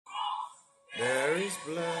There is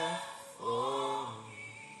blood flowing,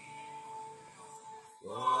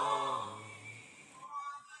 flowing.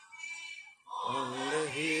 On the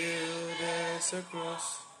hill there's a cross,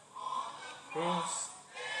 cross.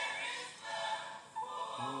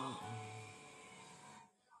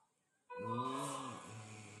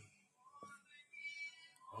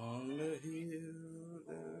 On the hill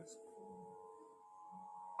there's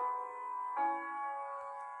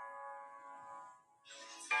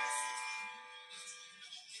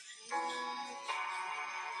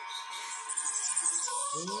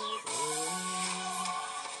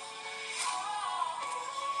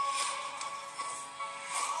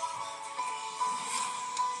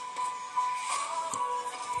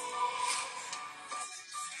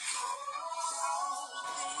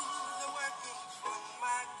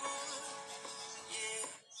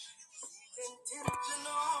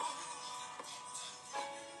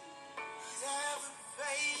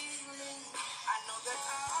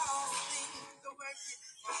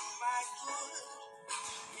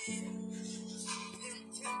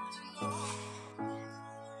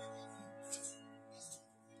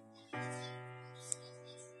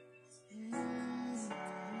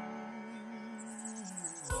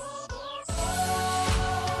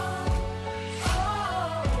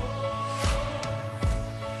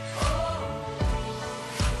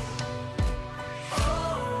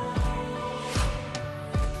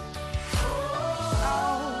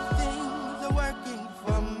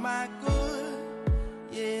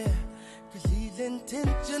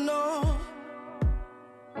intentional,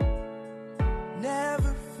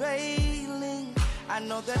 never failing. I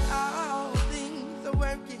know that all things are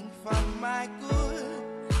working for my good.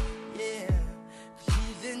 Yeah, 'cause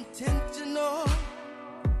he's intentional,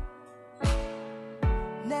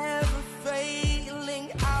 never failing.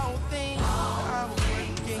 All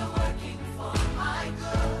things are working for my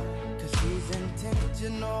good. 'Cause he's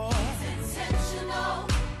intentional. He's intentional.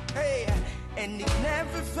 Hey, and he's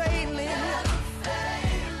never failing.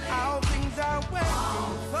 All things are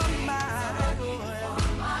working for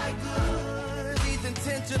my good. He's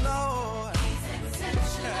intentional. He's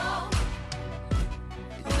intentional.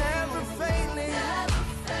 He's never failing.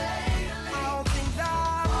 All things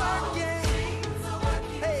are working.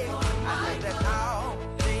 Hey, I know that all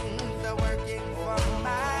things are working for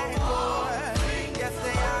my good. Yes,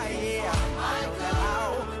 they are. Yeah, I know that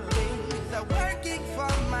all things are working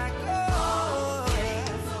for my good.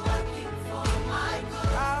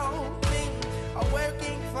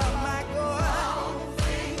 Working for my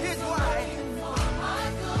good. Here's why.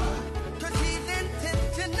 'Cause he's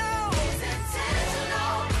intentional. He's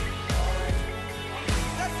intentional.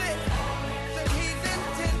 That's it. So he's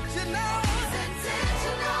intentional. He's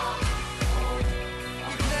intentional.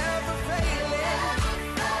 He's never failing.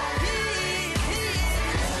 He's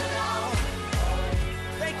intentional.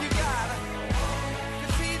 Thank you, God.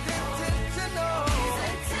 'Cause he's intentional. He's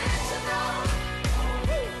intentional.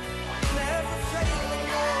 Never failing.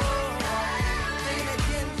 Sing it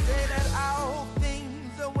again, say that all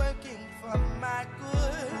things are working for my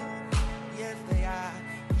good. Yes, they are.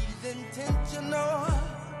 He's intentional.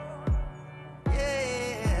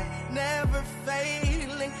 Yeah, never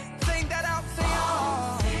failing. Sing that out, say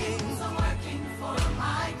all things are working for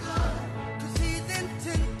my good. 'Cause he's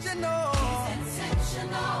intentional. He's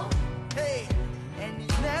intentional. Hey, and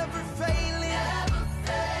he's never failing. Never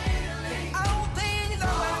failing. All things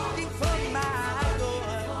are working for my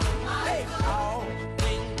good. Hey, all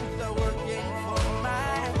things are working for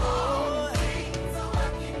my good. Things are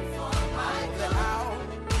working for my good. All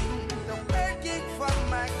things are working for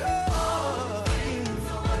my good. Things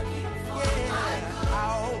are working for my good.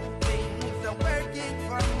 All things are working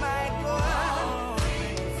for my good.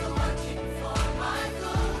 Things are working for my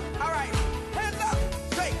good. All right, hands up,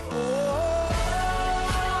 say,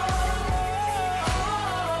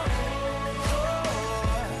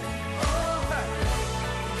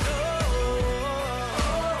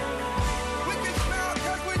 we can smile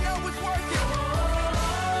 'cause we know it's working.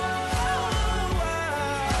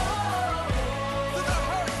 Through the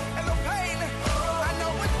hurt and the pain, I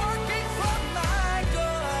know it's working for my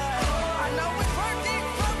good. I know it's working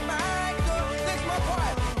for my good. This my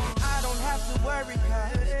part. I don't have to worry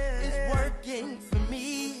 'cause it's working for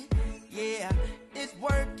me. Yeah, it's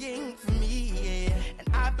working for me. Yeah, and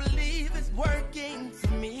I believe it's working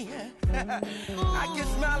for me. I can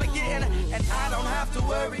smile again, and I don't have to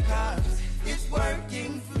worry 'cause it's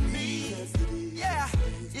working for me. Yeah,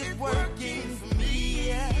 it's working for me.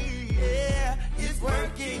 Yeah, it's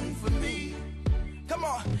working for me. Come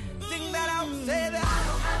on, sing that out, say that. I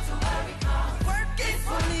don't have to worry 'cause Working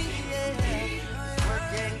for me. Yeah, it's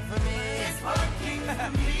working for me. it's working for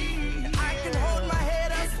me. And I can hold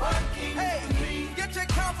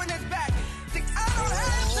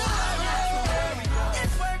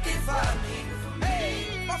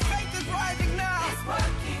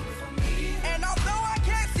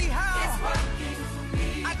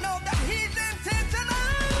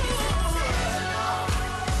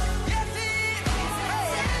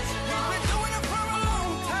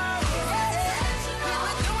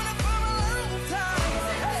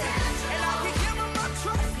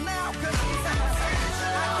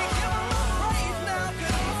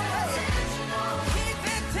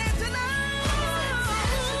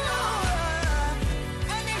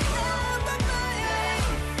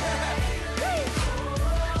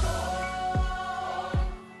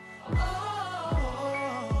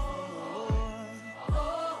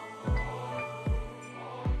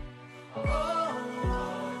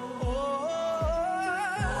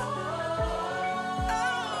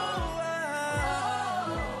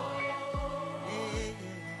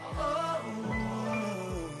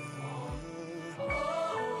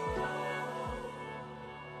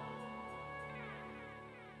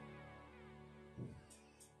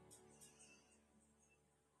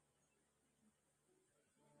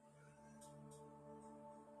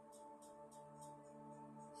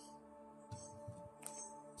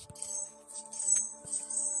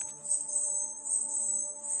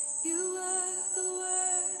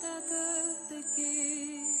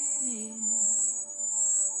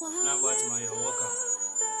Batman, you're welcome.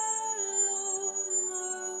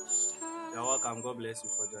 You're welcome. God bless you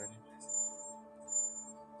for joining.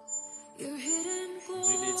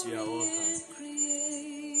 Judith, you are welcome.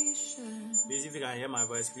 Please, if you can hear my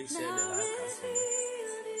voice, please share the live cast.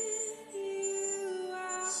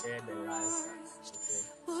 Share the live cast.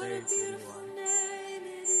 Okay. Share it to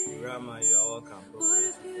anyone. Rama, you are welcome. God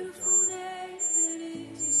bless you for joining.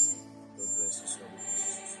 God bless you so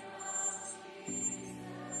much.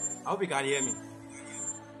 I hope you can hear me.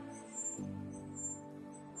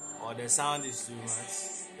 Or the sound is too much.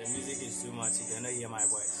 The music is too much. You cannot hear my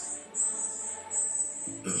voice.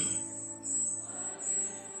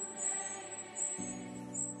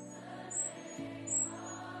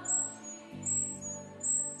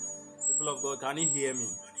 People of God, can you hear me?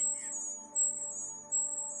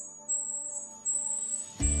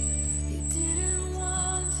 You didn't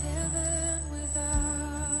want heaven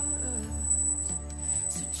without us.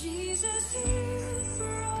 So Jesus, you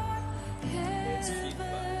brought heaven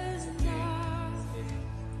down.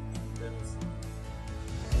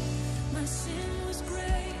 My sin was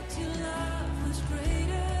great, your love was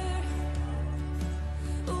greater.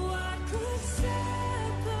 What could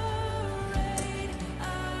separate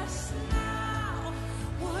us now?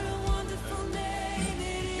 What a wonderful name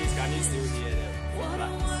it Please, is. can you still hear them? What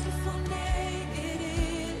a wonderful name it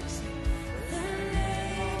is. The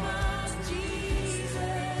name of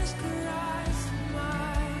Jesus Christ,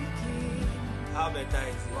 my King. How better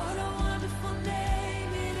is it? What a wonderful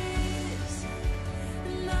name it is.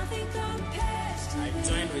 Nothing compares to I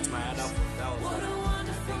joined with my other phone. That was what a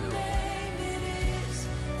wonderful name it is.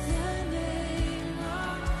 The name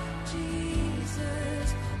of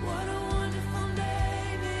Jesus. What a wonderful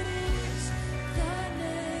name it is. The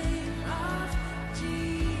name of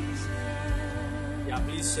Jesus. Yeah,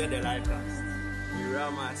 please share the live cast.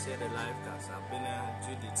 Rama, share the live cast. Abina,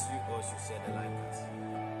 Judith, you also share the live cast.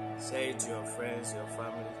 Share it to your friends, your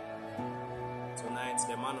family. Tonight,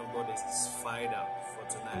 the man of God is fired up for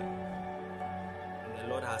tonight. And the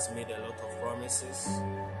Lord has made a lot of promises.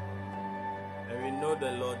 And we know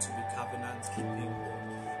the Lord to be covenant keeping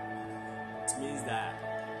God. It means that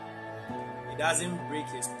He doesn't break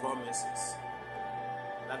His promises.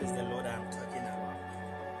 That is the Lord I'm talking about.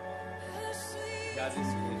 He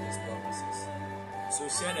doesn't break His promises. So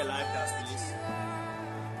share the live cast, please.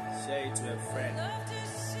 Share it to a friend. To a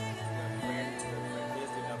friend, to a friend.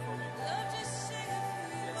 Just do that for me.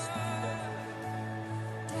 Just do that for me.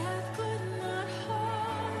 Death could not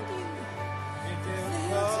hold you. It is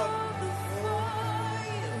There's God. all before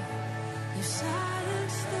you. You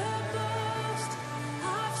silenced the boast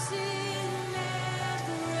of sin and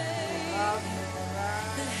grave.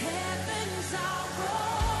 The heavens are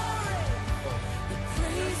roaring. The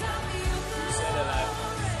praise of your Share the live cast.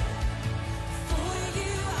 glory. For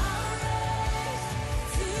you are raised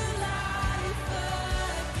to life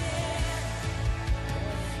again.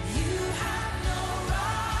 You have no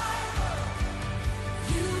rival.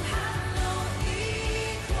 You have no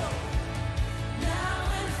equal.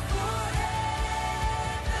 Now and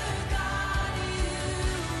forever, God, you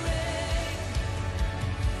reign.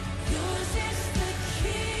 Yours is the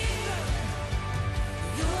kingdom.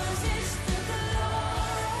 Yours is the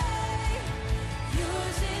glory.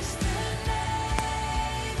 Yours is the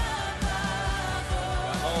name above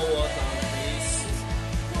all. All welcome, please.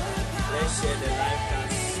 Let's share the live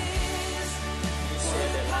cast. Please share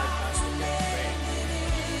the live cast with your friend.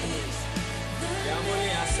 You have only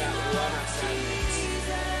assigned one assignment.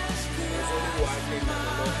 There's only one thing that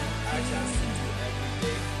the Lord asks us to do every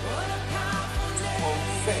day.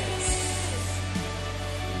 Confess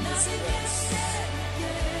in His words.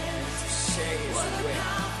 To share His word.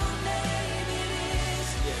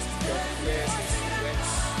 Yes, to confess His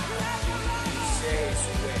words. To share His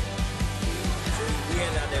word. So we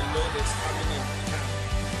hear that the Lord is coming in town.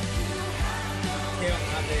 Tell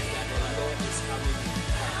others that the Lord is coming in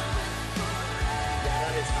town. Yeah,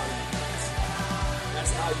 that is how you do it.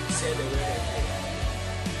 That's how you say the word of God.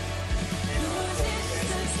 And confess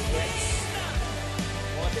His words.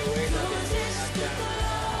 All the way that the Lord has done.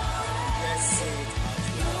 Let's say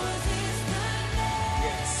it out loud.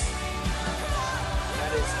 Yes.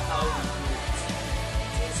 That is how we do it.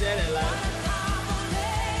 So share the life.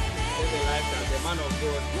 Share the life that the man of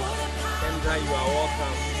God. Kendra, you are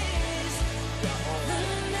welcome. You are all.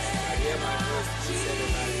 I hear my voice. Please share the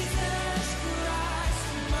life.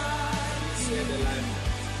 Please share the life.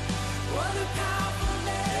 What a powerful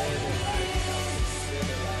Share the name life. it is. Share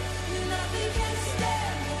the life. Nothing can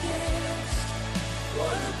stand against.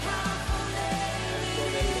 What a powerful name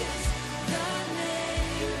it is. The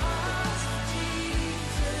name of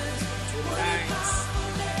Jesus. What a Tonight, powerful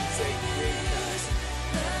name it's a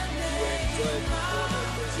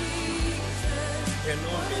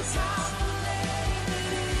cannot miss it.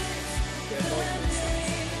 You cannot miss it.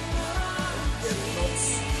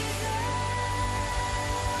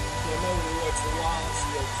 You cannot watch whilst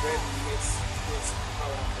your friend makes this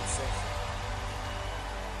powerful session.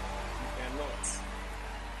 You cannot.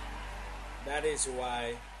 That is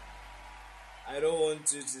why I don't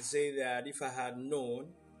want you to say that if I had known,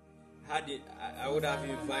 I would have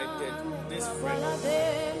invited this friend.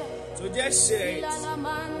 So just share it.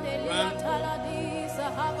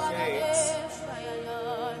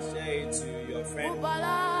 Share it to your friend.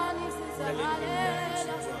 Telling him that you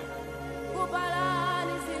should join.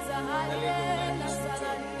 Telling him that you should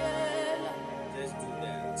join. Just do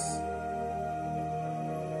that.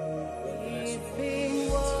 God bless you.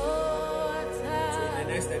 So in the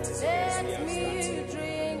next 30 seconds we are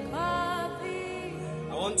starting.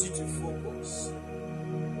 I want you to focus.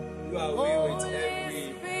 You are away with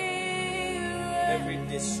every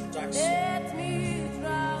distraction.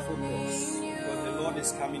 Focus. Because the Lord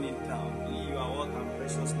is coming in town. You are welcome,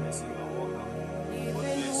 precious mercy. You are welcome. God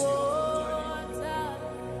bless you for joining. God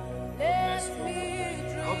bless you for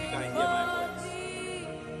joining. I hope you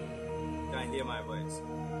can hear my voice.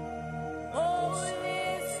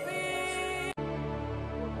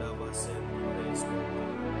 You can hear my voice.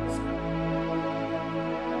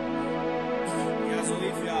 Yeah, so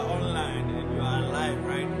if you are online and you are alive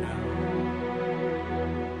right now,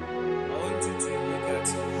 I want you to look at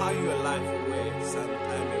how your life was some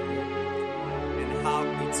time ago and how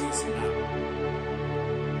it is now.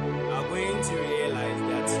 You are going to realize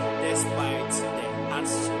that despite the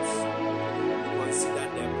hardships, consider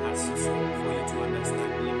them hardships for you to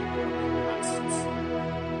understand them hardships.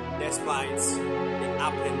 Despite the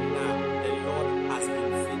up and down, the Lord has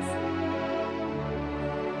been faithful.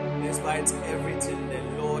 Despite everything, the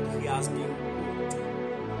Lord, He has been good.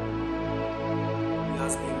 He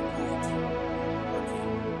has been good. Okay.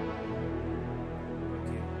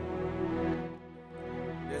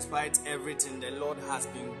 Despite everything, the Lord has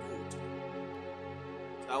been good.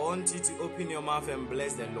 I want you to open your mouth and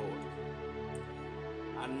bless the Lord.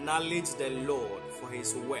 Acknowledge the Lord for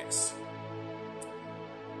His works.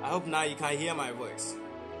 I hope now you can hear my voice.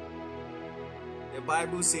 The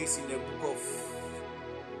Bible says in the book of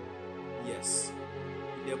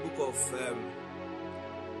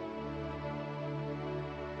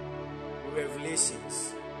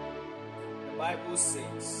Revelations, the Bible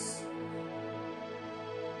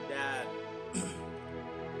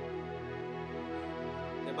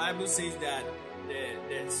says that the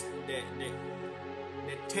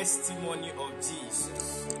testimony of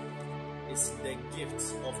Jesus is the gift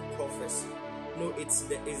of prophecy. No, it's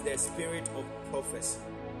the spirit of prophecy.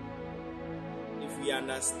 If we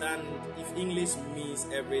understand, if English means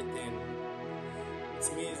everything,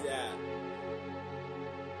 it means that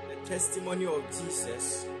the testimony of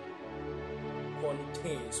Jesus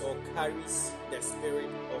contains or carries the spirit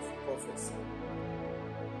of prophecy.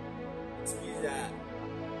 It means that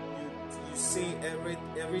you say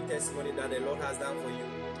every testimony that the Lord has done for you,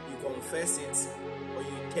 you confess it, or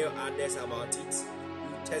you tell others about it,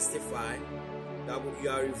 you testify that you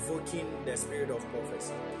are revoking the spirit of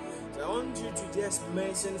prophecy. So I want you to just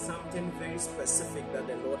mention something very specific that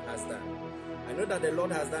the Lord has done. I know that the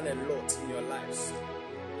Lord has done a lot in your lives,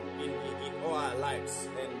 in all our lives,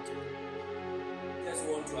 and just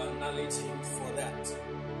want to acknowledge Him for that.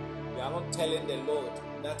 We are not telling the Lord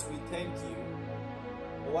that we thank you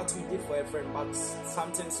for what we did for a friend, but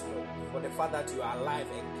something small, for the fact that you are alive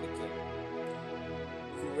and kicking.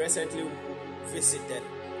 If you recently visited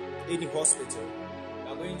any hospital,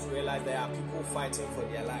 you are going to realize there are people fighting for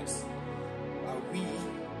their lives. But we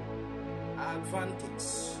are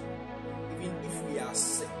advantaged. Even if we are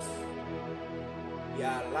sick, we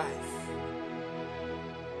are alive.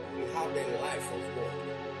 We have the life of God.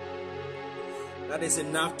 That is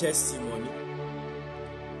enough testimony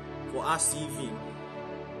for us to even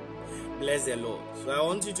bless the Lord. So I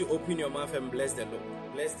want you to open your mouth and bless the Lord.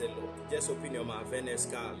 Bless the Lord. Just open your mouth.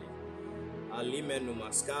 Venescali. Alimenu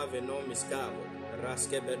mascave no miscavo.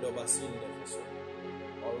 Raskebe do basinde.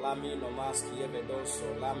 Olami no maski evedoso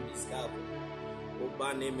lambiscavo.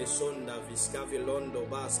 Obane mesonda viscavi londo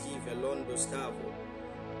baski velondo scavo.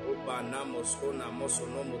 Obanamos ona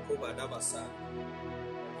mosonomo koba dabasa.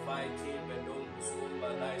 Fighting vedomus kumba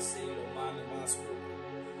dai selo mani masco.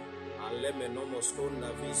 Aleme nomos konda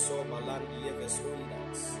viso balandi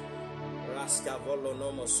eveskundas. Raska volo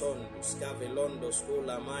nomos sondus. Cavelondo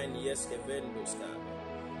skola mine yeske vendus cave.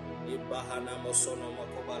 Ibahana mosono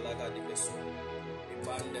makoba laga di veso.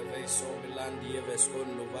 Ibande veso bilandi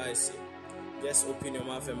eveskundu vaisi. Just open your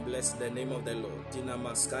mouth and bless the name of the Lord. Tina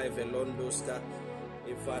maskai velondoska.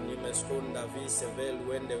 Ivanime skunda visevel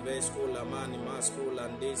wende ve skula mani maskula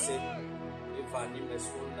ndisi. Ivanime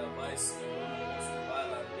skunda vice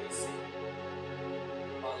skubala ndisi.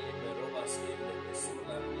 Palime roba skinde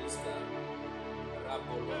sula ndista.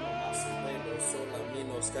 Rabolono masimendo sola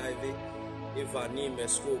mino skyvi. Ivanime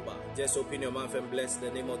skuba. Just open your mouth and bless the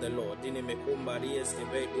name of the Lord. Dinime kumba rieske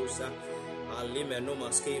vedusa. Alime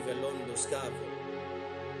noma skive londo scavo.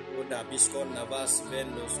 Uda biskon navas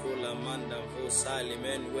vendo skula manda vosali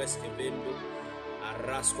men weske vendo.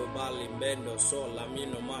 Arasco bali mbendo sola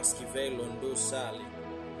mino maski velo ndo sali.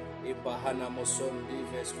 Ipahana mosondi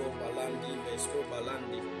vesco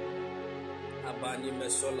balandi. Abani me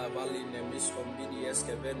sola vali ne miskombidi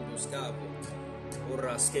eske vendo scavo.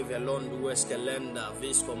 Uraske velondo eske lenda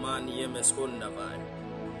visco mani yemeskunda vai.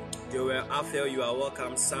 Joel Afel, you are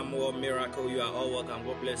welcome. Samuel Miracle, you are all welcome.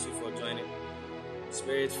 God bless you for joining.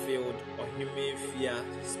 Spirit filled, Ohime Fia,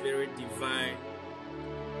 Spirit divine,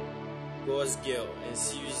 God's girl, and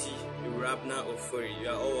Susie, Rabna Okyere, you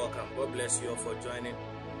are all welcome. God bless you all for joining.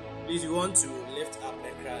 Please, you want to lift up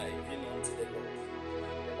a cry even unto the Lord.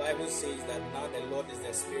 The Bible says that now the Lord is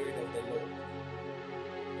the Spirit of the Lord.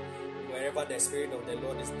 Wherever the Spirit of the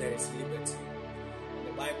Lord is, there is liberty.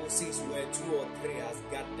 The Bible says where 2 or 3 has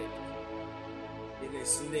gathered in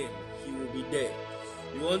His name, He will be there.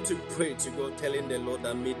 You want to pray to God, telling the Lord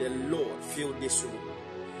that may the Lord fill this room.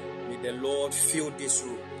 May the Lord fill this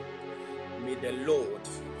room. May the Lord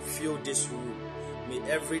fill this room. May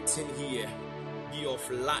everything here be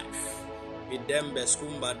of life. May them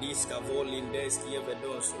beskumba diska volin deski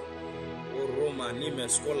evedonso. O Roma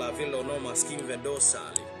nimes kola velo no maskim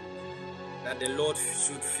vedosali. That the Lord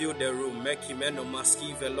should fill the room. Make him eno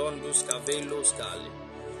maski velondus kavelos kali.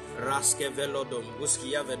 Raske velodom.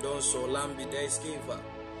 Buski yavedon solambi deskiva.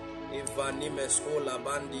 Eva nimes kola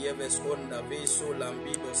bandi eveskonda visu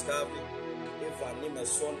lambido skavi. Eva nimes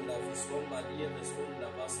sonda viskomba dieveskonda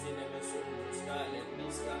baskine mesonda skale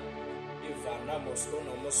niska. Eva namos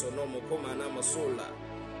kono mosonomo koma namosola.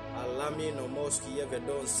 Alami no moski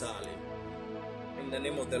evedon sali. In the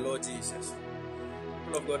name of the Lord Jesus.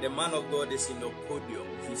 Of God, the man of God is in the podium.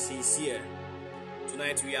 He's here.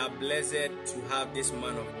 Tonight we are blessed to have this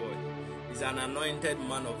man of God. He's an anointed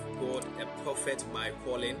man of God, a prophet by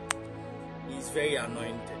calling. He's very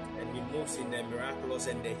anointed and he moves in the miraculous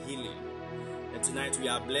and the healing. And tonight we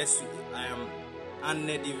are blessed. I am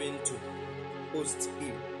honored even to host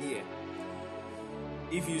him here.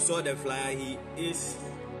 If you saw the flyer, he is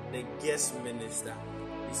the guest minister.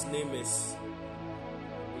 His name is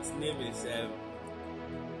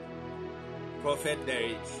Prophet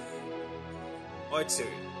Derrick Okyere.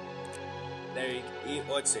 Derrick E.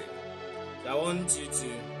 Okyere. So I want you to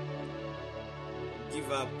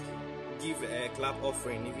give a clap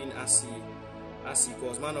offering even as he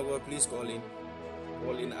calls. Man of God, please call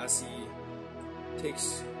in as he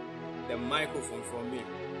takes the microphone from me.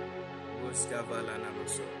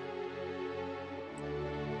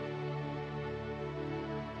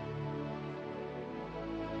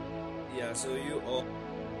 Yeah, so you all.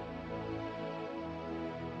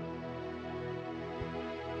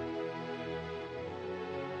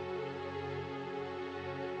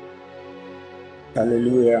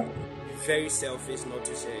 Hallelujah. Very selfish not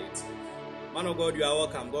to say it. Man of God, you are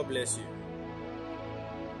welcome. God bless you.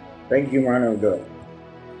 Thank you, man of God.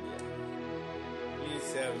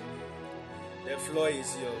 Please, the floor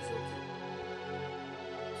is yours.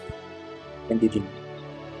 Thank you, Jesus.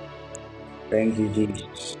 Thank you,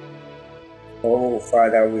 Jesus. Oh,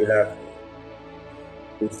 Father, we love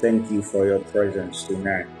you. We thank you for your presence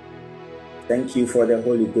tonight. Thank you for the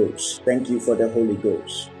Holy Ghost. Thank you for the Holy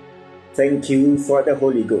Ghost. Thank you for the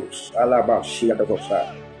Holy Ghost.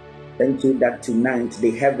 Thank you that tonight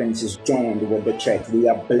the heavens is joined with the church. We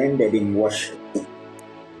are blended in worship.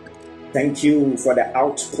 Thank you for the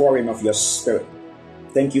outpouring of your spirit.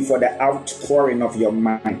 Thank you for the outpouring of your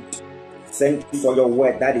mind. Thank you for your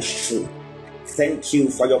word that is true. Thank you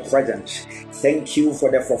for your presence. Thank you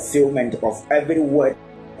for the fulfillment of every word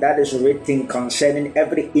that is written concerning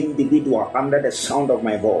every individual under the sound of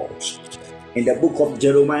my voice. In the book of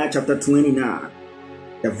Jeremiah chapter 29,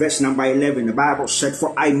 the verse number 11, the Bible said,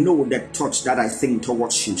 "For I know the thoughts that I think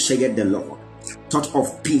towards you, saith the Lord, thought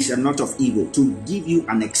of peace and not of evil, to give you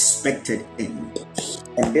an expected end."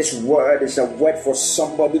 And this word is a word for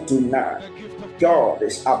somebody tonight. God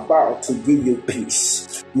is about to give you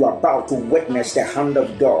peace. You are about to witness the hand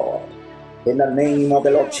of God. In the name of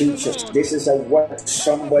the Lord Jesus, this is a word for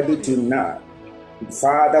somebody tonight.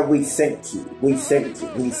 Father, we thank you. We thank you.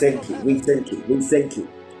 We thank you. We thank you. We thank you.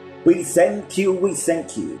 We thank you. We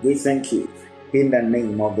thank you. We thank you. In the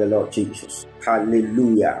name of the Lord Jesus.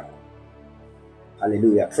 Hallelujah.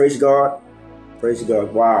 Hallelujah. Praise God. Praise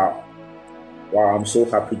God. Wow. Wow. I'm so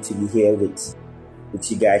happy to be here with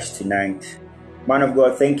you guys tonight. Man of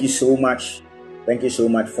God, thank you so much. Thank you so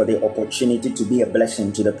much for the opportunity to be a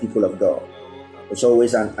blessing to the people of God. It's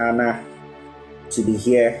always an honor to be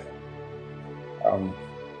here.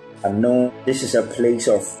 I know this is a place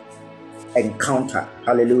of encounter.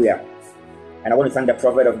 Hallelujah. And I want to thank the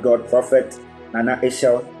prophet of God, Prophet Nana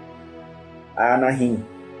Esel. I honor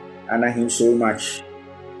him so much.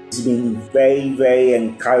 It's been very, very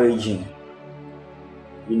encouraging.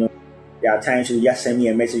 You know, there are times you just send me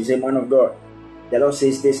a message, you say, man of God, the Lord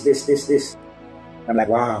says this. I'm like,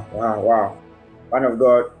 wow. Man of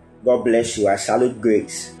God, God bless you. I salute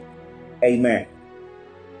grace. Amen.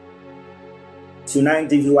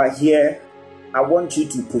 Tonight, if you are here, I want you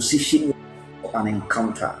to position an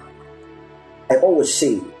encounter. I always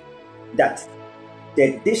say that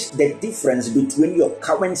the difference between your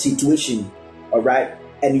current situation, all right,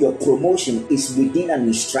 and your promotion is within an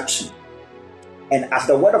instruction. And as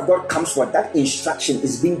the word of God comes forth, that instruction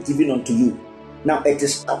is being given unto you. Now it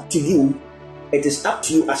is up to you. It is up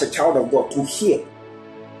to you as a child of God to hear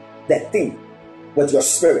the thing with your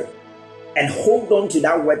spirit and hold on to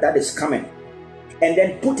that word that is coming. And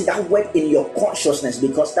then put that word in your consciousness,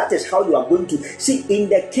 because that is how you are going to see. In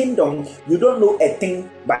the kingdom, you don't know a thing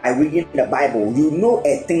by reading the Bible. You know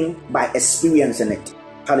a thing by experiencing it.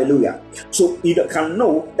 Hallelujah. So you can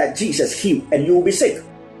know that Jesus healed and you will be sick.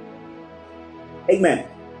 Amen.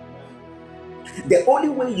 The only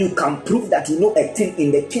way you can prove that you know a thing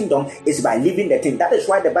in the kingdom is by living the thing. That is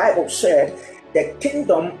why the Bible said the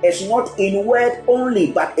kingdom is not in word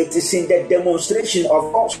only, but it is in the demonstration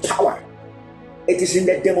of God's power. It is in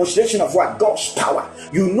the demonstration of what? God's power.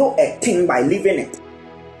 You know a thing by living it.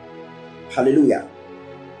 Hallelujah.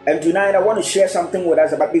 And tonight I want to share something with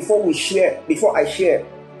us. But before I share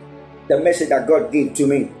the message that God gave to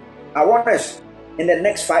me, I want us in the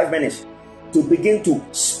next 5 minutes to begin to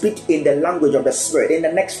speak in the language of the Spirit. In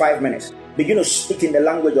the next 5 minutes, begin to speak in the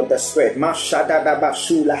language of the Spirit.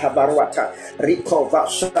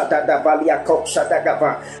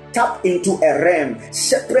 Tap into a realm.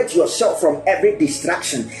 Separate yourself from every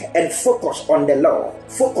distraction and focus on the Lord.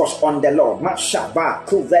 Focus on the Lord. And share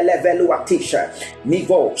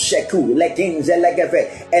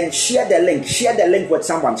the link. Share the link with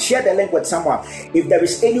someone. Share the link with someone. If there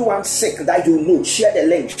is anyone sick that you know, share the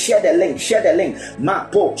link. Share the link. Share the link.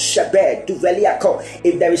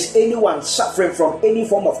 If there is anyone suffering from any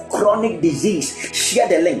form of chronic disease, share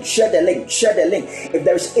the link. Share the link. Share the link. If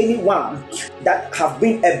there is anyone that have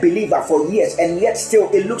been a believer for years and yet still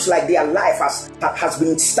it looks like their life has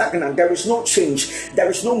been stagnant, there is no change, there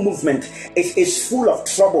is no movement, it is full of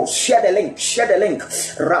trouble, share the link. Share the link.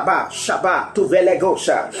 Rabba Shaba to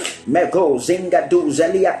Velegosa Mego Zinga du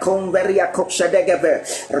Zelia Converia Coxa degeve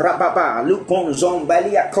Rababa Lupon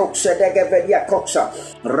Zombalia Coxa degeveria Coxa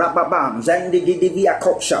Rababa Zendigivia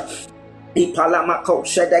Coxa Ipalama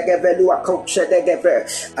coxa de gevelua coxa de geve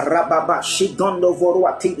Rababa shigondo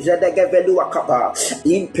voruati zedegevelua kapa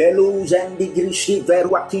impelu zendigrishi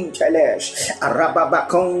veruatin teles Rababa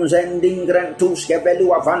con zendingrantus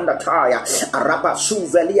gevelua vandataya Rabba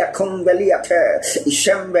suvelia convelia te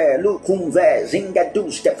Ishembe lukumve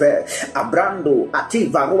zingadus geve Abrando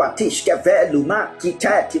ativa ruatis gevelu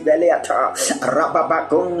makitati veleata Rababa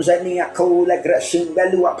con zenia cole greshing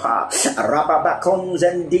velua pa Rababa con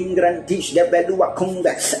zendingrantis de belua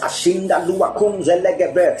kunde ashinda lua kunze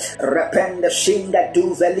legebe repende shinda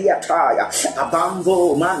du veliataya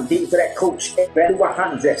abambo mandi vrekoch belua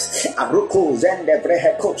hanzes aruko zende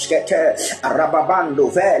vrekoch kete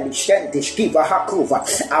arababando veli shenti skiva hakuva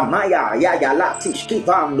amaya yaya lati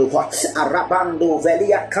skivando arabando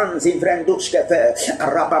velia kanzi vrenduskeve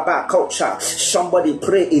arababa kocha. Somebody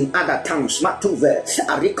pray in other tongues matuve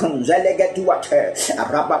arikon zelegeduate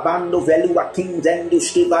arababando velua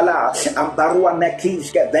kinzenduskivala Ambarua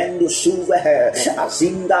Mekiske Vendu Suve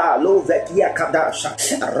Azinda Lovekia Kadasha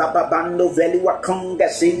Rababando Velua Konga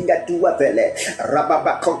Singa Duavele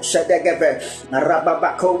Rababako Sedegeve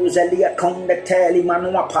Rababako Zelia Konga Teli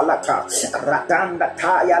Manua Palata Ratanda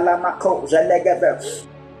Taya Lamako Zelegeve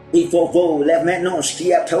Ivovo le menos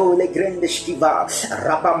kiato le grande skiva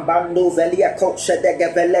rabambando velia coxa de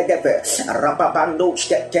gevelegeve rababando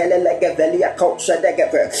sketele le gevelia coxa de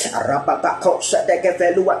geve rababacoxa de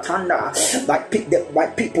geveluatanda. My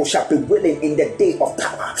people shall be willing in the day of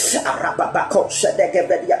power. Rababacoxa de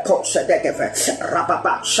gevelia coxa de geve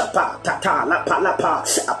rababa shapa tata la palapa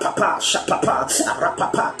papa shapapa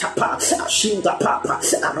rapapa tapa ashinga papa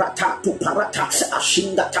arata tu parata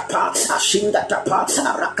ashinga tapa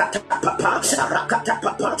Rakata papa, rakata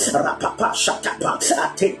papa, rapapa shatapa,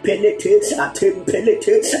 atempelete,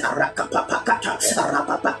 rakapapakata,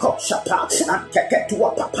 rapapako shapa, anteketua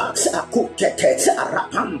papa, akutete,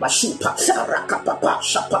 rapamba supa, rakapapa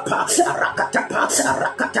shapapa, rakatapa,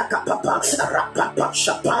 rakatakapapa, rapapa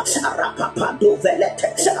shapa, rapapa dovelete,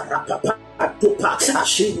 rapapa Atupa,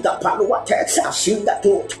 Ashinda Paluate, Ashinda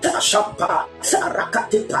to Ashampa,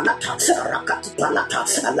 Rakati Palata, Rakati Palata,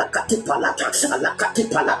 Alakati Palata, Alakati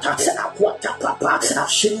Palata, Aquata Papa,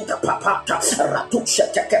 Ashinda Papata, Ratusha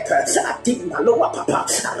Tekepe, Atimaloa Papa,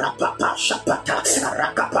 Rapapa Shapata,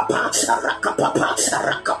 Rakapapa, Rakapapa,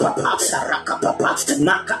 Rakapapa, Rakapapa,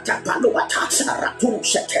 Makata Paluata,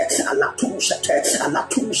 Ratushete, Alatushete,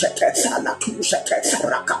 Alatushete, Alatushete,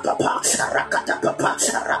 Rakapapa, Rakatapapa,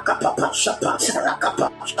 Rakapapa. Shapa, Rakapa,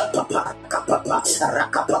 Shapa, Rakapa, Rakapapa,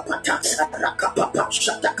 Rakapapa,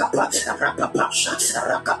 Shatakapa, Rapapa,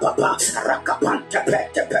 Rakapapa, Rakapanta,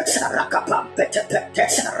 Rakapa,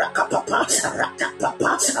 Rakapapa,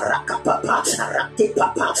 Rakapapa, Rakapapa,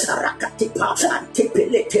 Ratipapa, Rakatipa,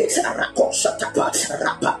 Antipilite, Rakosatapa,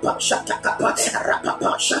 Rapapa, Shatakapa,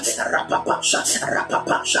 Rapapa, Rapapa,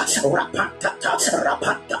 Rapapa, Rapantata,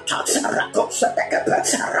 Rapantata, Rakosataka,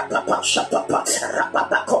 Rapapa, Shapapa,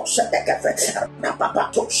 Rapapa,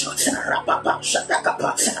 Rapapatosha, Rapapashatakapa,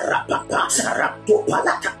 Rapapa,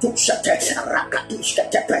 Raptopalakatusha, Rakatushka,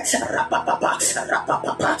 Rapapa,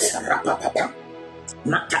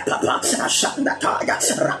 Matapapa, Ashandataya,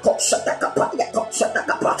 Rakoshatakapa,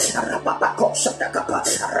 Yakoshatakapa, Rapapakoshatakapa,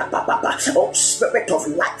 Rapapapa, oh Spirit of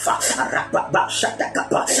life,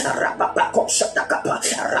 Rapapashatakapa, Rapapakoshatakapa,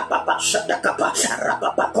 Rapapashatakapa,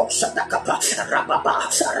 Rapapakoshatakapa,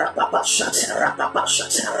 Rapapasha,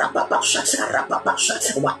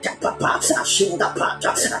 Watapapa,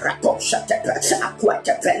 Ashindapata, Rakoshataka,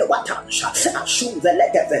 Aquataveluatansha,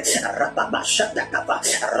 Ashunvelegave, Rapapashatakapa,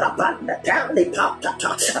 Rapanda,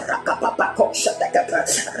 Pata. Rakapapa Shadakapa,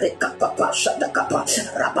 Rikapapa Shadakapa,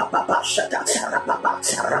 Rapapa Shada, Rapapa,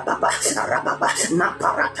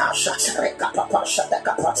 Maparatasha, Rikapapa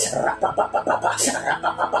Shadakapa,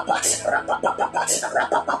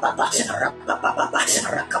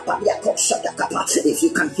 If you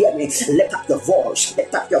can hear me, let up your voice,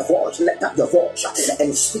 let up your voice, let up your voice,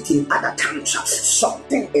 and speak in other tongues.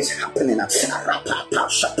 Something is happening. Rapapa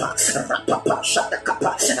Shadakapa, Rapapa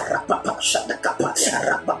Shadakapa, Rapapa Shadakapa,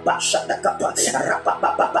 Rapapa Shadakapa,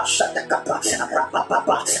 Rapapa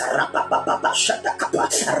Shadakapa,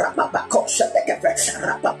 Rapapa Koshadakapa,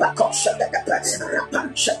 Rapapa Koshadakapa,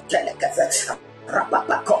 Rapan Shadakapa.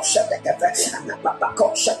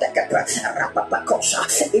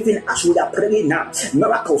 Even as we are praying now,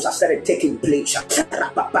 miracles are started taking place.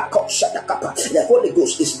 The Holy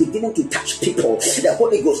Ghost is beginning to touch people. The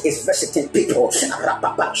Holy Ghost is visiting people.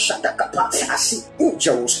 I see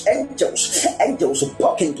angels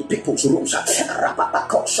walk into people's rooms. The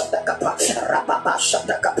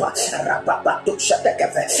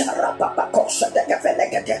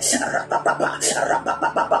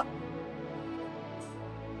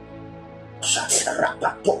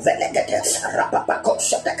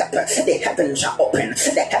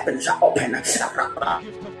heavens are open. The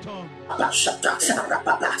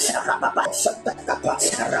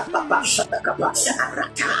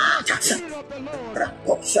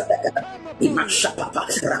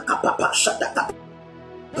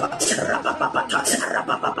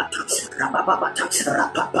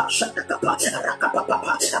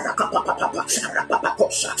are open.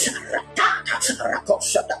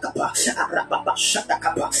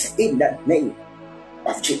 In the name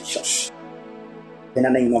of Jesus. In the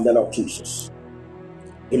name of the Lord Jesus.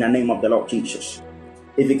 In the name of the Lord Jesus.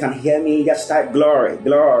 If you can hear me, just type glory,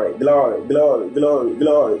 glory, glory, glory, glory,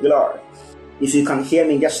 glory, glory. If you can hear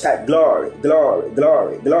me, just type glory, glory,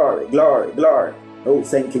 glory, glory, glory, glory. Oh,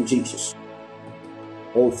 thank you, Jesus.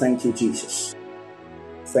 Oh, thank you, Jesus.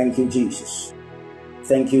 Thank you, Jesus.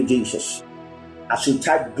 Thank you, Jesus. As you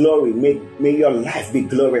type glory, may your life be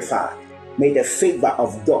glorified. May the favor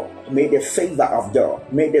of God, may the favor of God,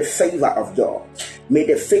 may the favor of God, may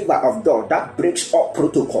the favor of God that breaks all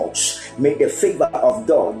protocols, may the favor of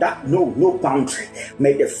God that no boundary,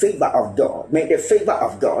 may the favor of God, may the favor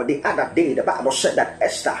of God. The other day, the Bible said that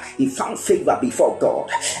Esther, he found favor before God,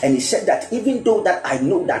 and he said that even though that I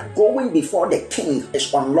know that going before the king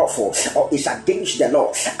is unlawful or is against the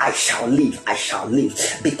law, I shall live,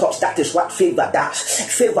 because that is what favor does.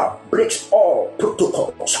 Favor breaks all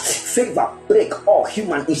protocols. Favor break all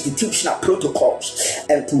human institutional protocols.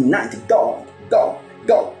 And tonight, God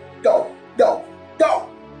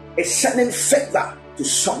is sending favor to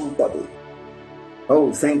somebody.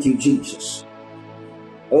 Oh, thank you, Jesus.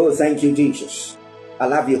 Oh, thank you, Jesus. I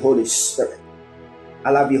love you, Holy Spirit. I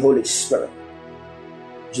love you, Holy Spirit.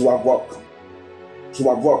 You are welcome. You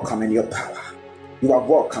are welcome in your power. You are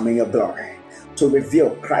welcome in your glory to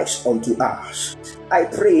reveal Christ unto us. I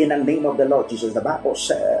pray in the name of the Lord Jesus. The Bible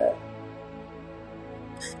said,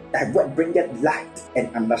 thy word bringeth light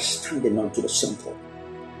and understanding unto the simple.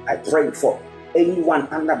 I pray for anyone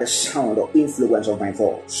under the sound or influence of my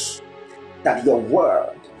voice, that your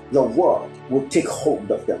word will take hold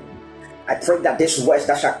of them. I pray that these words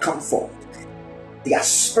that shall come forth, their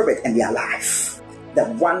spirit and their life, the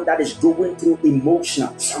one that is going through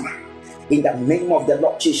emotional trauma, in the name of the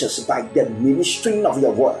Lord Jesus, by the ministering of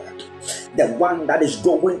your word, the one that is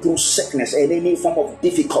going through sickness and any form of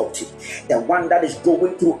difficulty, the one that is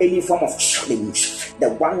going through any form of challenge,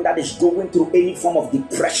 the one that is going through any form of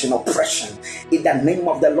depression, oppression, in the name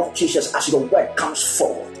of the Lord Jesus, as your word comes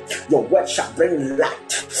forward, your word shall bring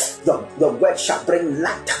light. Your word shall bring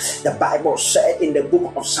light. The Bible said in the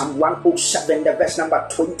book of Psalm 107, the verse number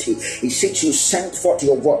 20, it says, you sent forth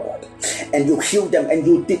your word and you healed them and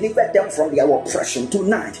you delivered them from their oppression.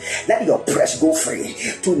 Tonight, let your oppressed go free.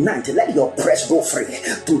 Tonight, let your oppressed go free.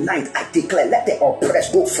 Tonight, I declare, let the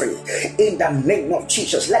oppressed go free. In the name of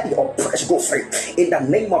Jesus, let the oppressed go free. In the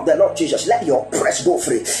name of the Lord Jesus, let your oppressed go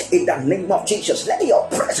free. In the name of Jesus, let your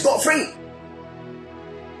oppressed go free.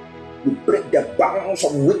 We break the bounds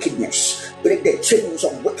of wickedness, break the chains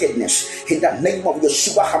of wickedness in the name of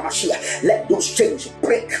Yeshua HaMashiach. Let those chains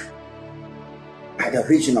break by the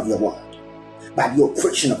reason of your word, by the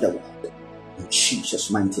operation of the word. In Jesus'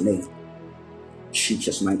 mighty name.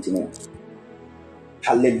 Jesus' mighty name.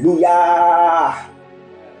 Hallelujah.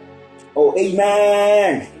 Oh,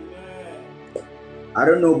 amen. I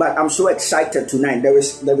don't know, but I'm so excited tonight. There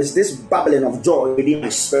is this bubbling of joy within my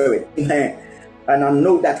spirit. Amen. And I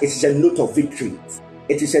know that it is a note of victory.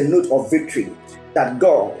 It is a note of victory that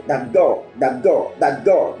God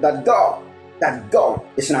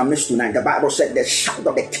is in our midst tonight. The Bible said the shout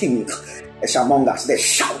of the King is among us. The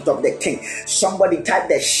shout of the King. Somebody type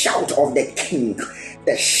the shout of the King.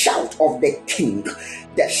 The shout of the King.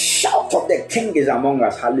 The shout of the King is among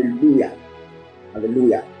us. Hallelujah.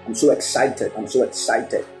 Hallelujah. I'm so excited. I'm so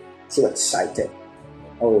excited. So excited.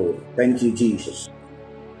 Oh, thank you, Jesus.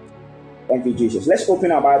 Thank you, Jesus. Let's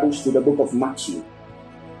open our Bibles to the book of Matthew.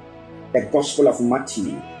 The Gospel of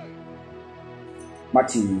Matthew.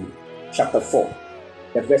 Matthew chapter 4,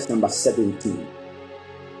 the verse number 17.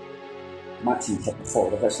 Matthew chapter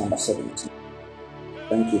 4, the verse number 17.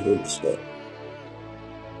 Thank you, Holy Spirit.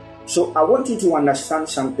 So I want you to understand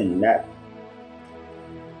something, that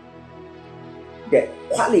the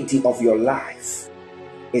quality of your life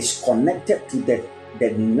is connected to the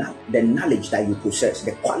knowledge that you possess,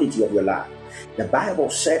 the quality of your life. The Bible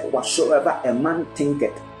said, whatsoever a man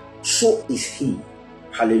thinketh, so is he.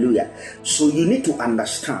 Hallelujah. So you need to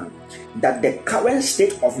understand that the current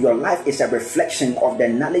state of your life is a reflection of the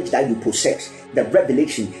knowledge that you possess, the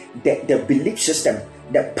revelation, the belief system,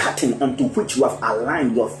 the pattern onto which you have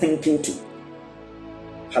aligned your thinking to.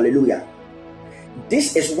 Hallelujah.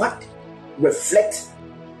 This is what reflects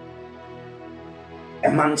a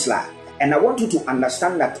man's life. And I want you to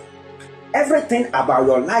understand that everything about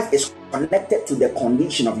your life is connected to the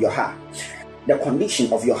condition of your heart. The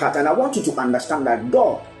condition of your heart. And I want you to understand that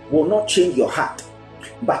God will not change your heart.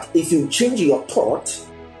 But if you change your thought,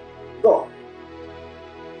 God.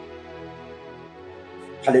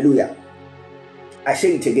 Hallelujah. I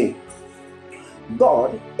say it again.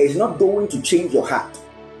 God is not going to change your heart.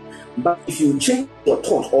 But if you change your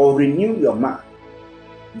thought or renew your mind,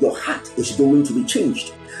 your heart is going to be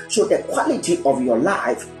changed. So the quality of your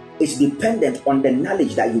life is dependent on the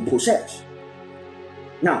knowledge that you possess.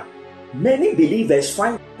 Now, many believers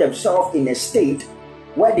find themselves in a state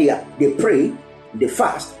where they pray, they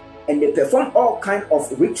fast, and they perform all kinds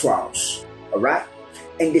of rituals, all right?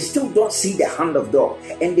 And they still don't see the hand of God.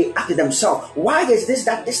 And they ask themselves, why is this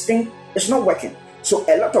that this thing is not working? So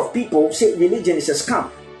a lot of people say religion is a scam.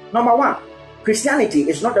 Number one, Christianity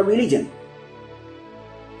is not a religion.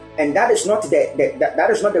 And that is not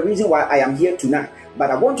the reason why I am here tonight.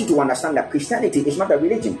 But I want you to understand that Christianity is not a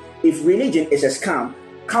religion. If religion is a scam,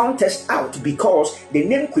 count us out, because the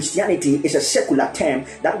name Christianity is a secular term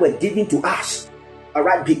that was given to us. All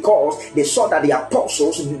right, because they saw that the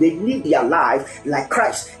apostles, they lived their life like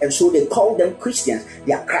Christ, and so they called them Christians.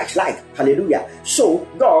 They are Christ-like. Hallelujah. So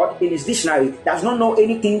God, in his dictionary, does not know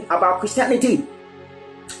anything about Christianity.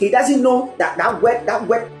 He doesn't know that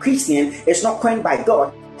word Christian is not coined by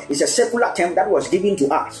God. It's a secular term that was given to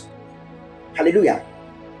us. Hallelujah.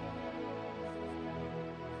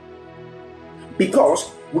 Because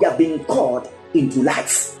we have been called into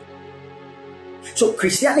life. So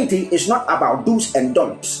Christianity is not about do's and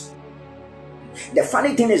don'ts. The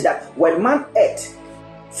funny thing is that when man ate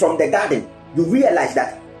from the garden, you realize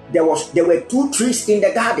that there were two trees in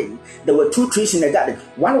the garden. There were two trees in the garden.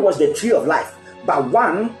 One was the tree of life, but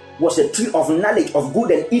one was the tree of knowledge of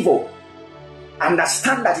good and evil.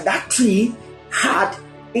 Understand that that tree had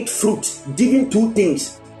its fruit, giving two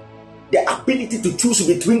things: the ability to choose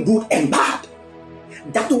between good and bad.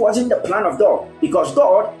 That wasn't the plan of God, because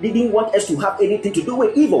God didn't want us to have anything to do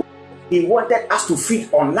with evil. He wanted us to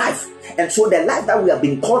feed on life. And so the life that we have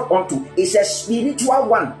been called onto is a spiritual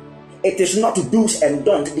one. It is not do's and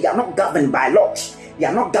don'ts. They are not governed by laws. They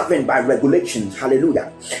are not governed by regulations.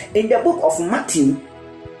 Hallelujah. In the book of Matthew,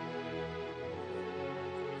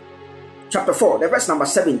 chapter 4, the verse number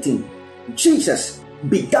 17, Jesus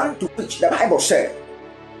began to preach. The Bible said,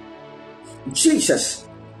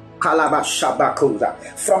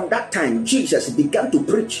 from that time, Jesus began to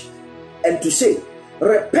preach and to say,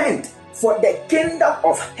 repent, for the kingdom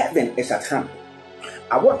of heaven is at hand.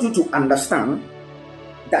 I want you to understand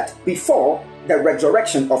that before the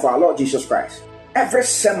resurrection of our Lord Jesus Christ, every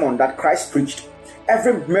sermon that Christ preached,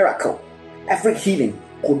 every miracle, every healing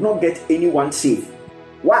could not get anyone saved.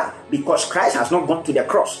 Why? Because Christ has not gone to the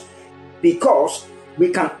cross. Because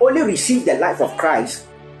we can only receive the life of Christ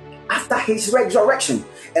after his resurrection.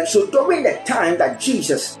 And so during the time that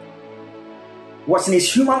Jesus was in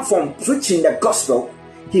his human form preaching the gospel,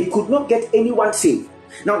 he could not get anyone saved.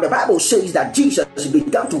 Now the Bible says that Jesus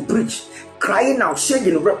began to preach, crying out,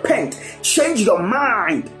 saying, repent, change your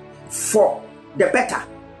mind for the better.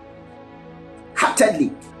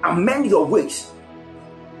 Heartedly, amend your ways.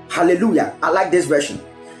 Hallelujah. I like this version.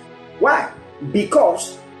 Why?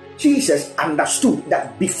 Because Jesus understood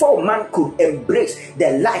that before man could embrace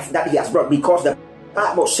the life that he has brought, because the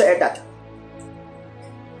Bible said that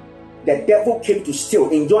the devil came to steal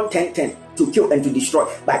in John 10:10, to kill and to destroy.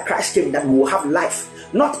 But Christ came that we will have life,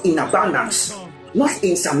 not in abundance, not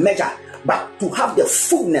in some measure, but to have the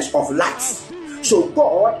fullness of life. So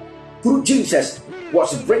God, through Jesus,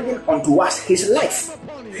 was bringing unto us his life.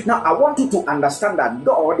 Now I want you to understand that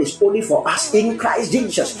God is only for us in Christ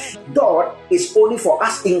Jesus. God is only for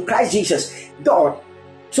us in Christ Jesus.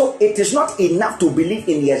 So it is not enough to believe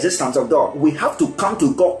in the existence of God. We have to come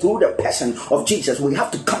to God through the person of Jesus. We have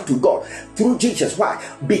to come to God through Jesus. Why?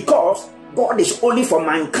 Because God is only for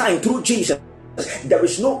mankind through Jesus. There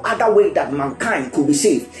is no other way that mankind could be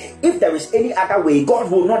saved. If there is any other way, God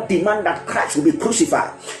will not demand that Christ will be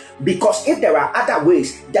crucified. Because if there are other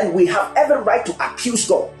ways, then we have every right to accuse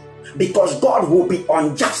God. Because God will be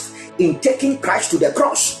unjust in taking Christ to the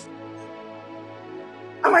cross.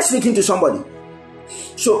 Am I speaking to somebody?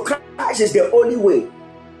 So Christ is the only way.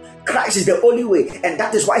 Christ is the only way. And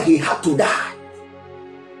that is why he had to die.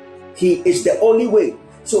 He is the only way.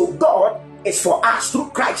 So God is for us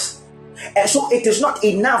through Christ. And so it is not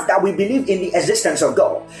enough that we believe in the existence of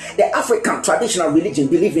God. The African traditional religion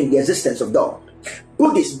believe in the existence of God.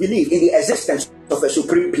 Buddhists believe in the existence of a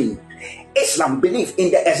supreme being. Islam believe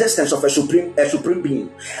in the existence of a supreme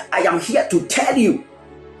being. I am here to tell you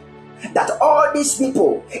that all these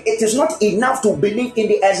people, it is not enough to believe in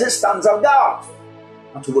the existence of God,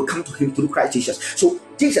 but we will come to him through Christ Jesus. So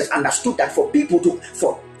Jesus understood that for people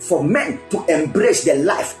for men to embrace the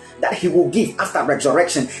life that he will give after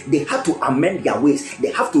resurrection, they have to amend their ways.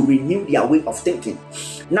 They have to renew their way of thinking.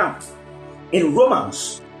 Now, in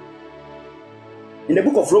Romans, in the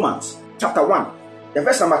book of Romans, chapter 1, the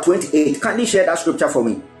verse number 28, can you share that scripture for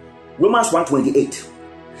me? Romans 1:28.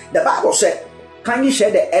 The Bible said, can you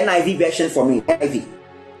share the NIV version for me?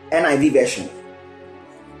 NIV version.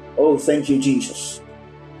 Oh, thank you, Jesus.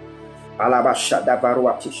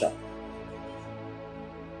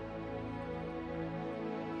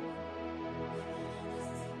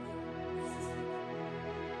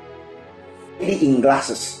 Lady in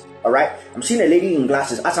glasses. All right, I'm seeing a lady in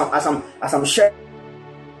glasses as I'm sharing.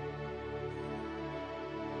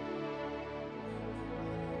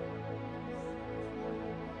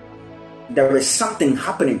 There is something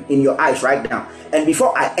happening in your eyes right now. And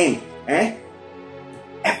before I end,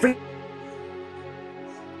 every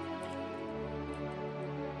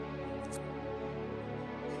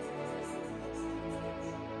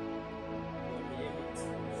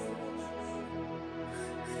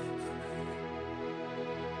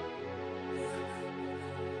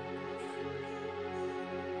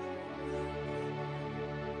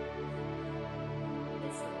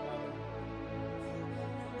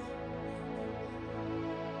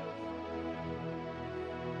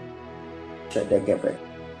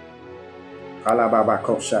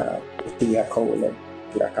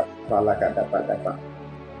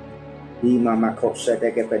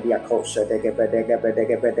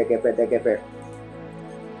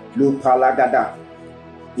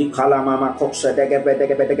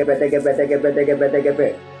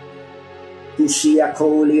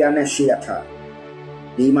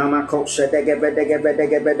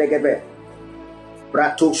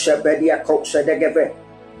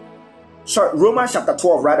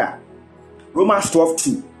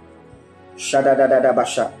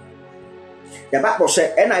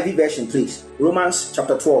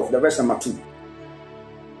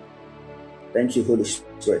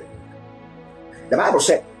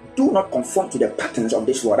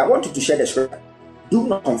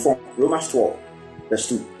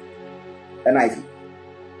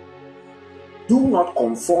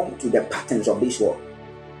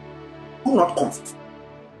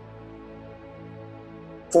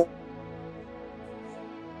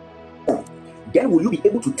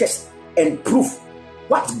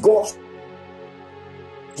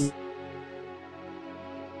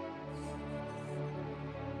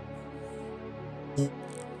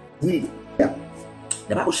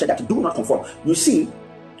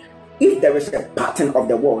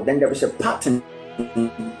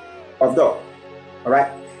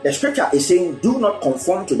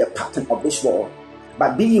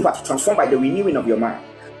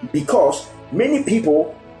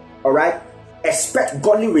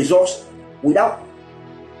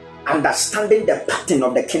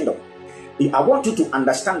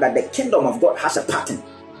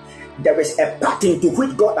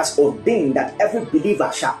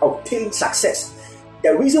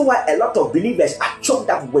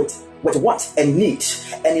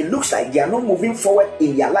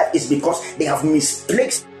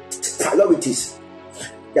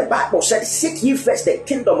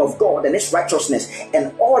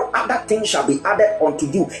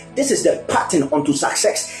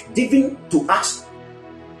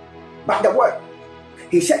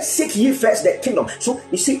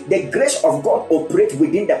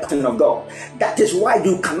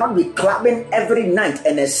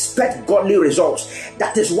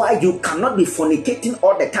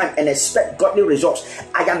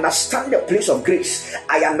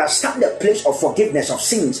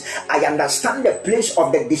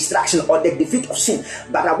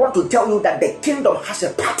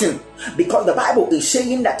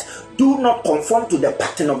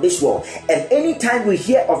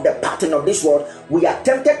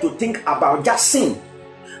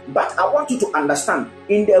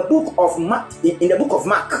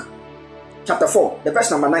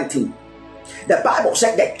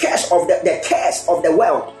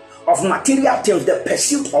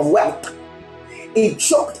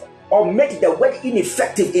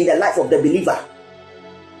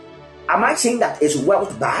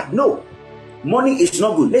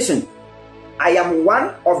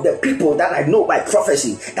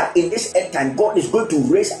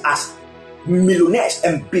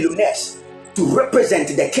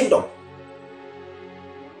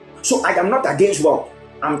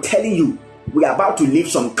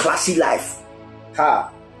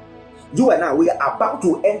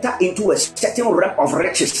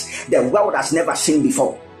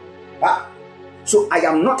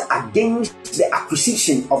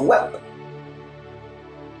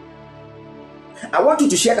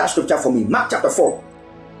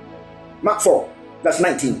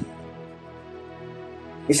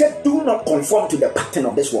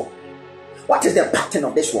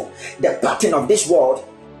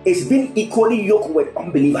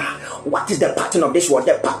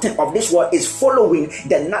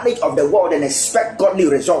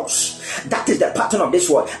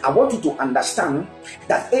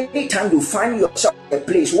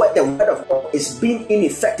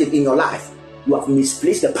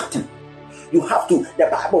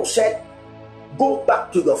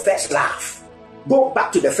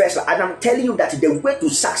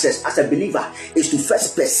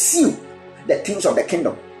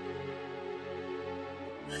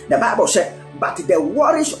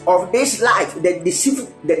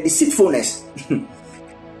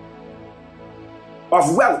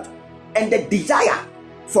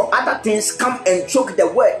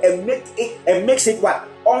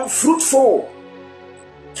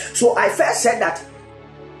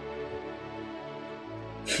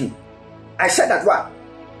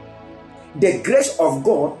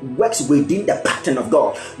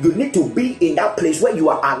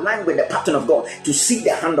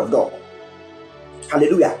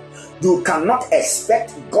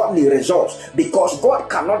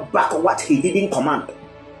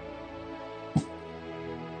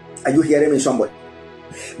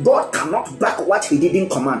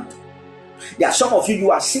There are some of you,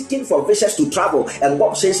 you are seeking for visas to travel, and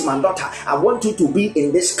God says, my daughter, I want you to be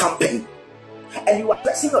in this company. And you are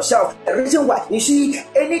pressing yourself. The reason why, you see,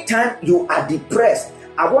 anytime you are depressed,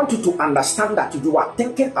 I want you to understand that you are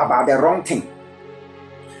thinking about the wrong thing.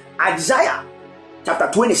 Isaiah chapter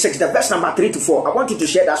 26, the verse number 3 to 4. I want you to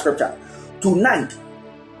share that scripture. Tonight,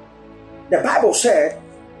 the Bible said,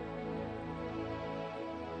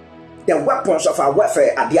 the weapons of our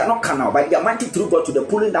warfare they are not carnal, but they are mighty through God to the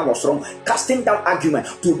pulling down of strong, casting down argument.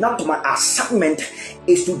 Tonight, my assignment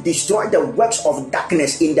is to destroy the works of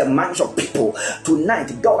darkness in the minds of people.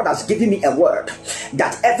 Tonight, God has given me a word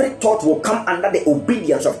that every thought will come under the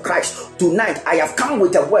obedience of Christ. Tonight, I have come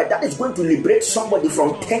with a word that is going to liberate somebody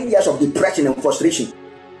from 10 years of depression and frustration.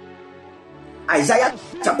 Isaiah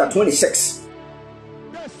chapter 26.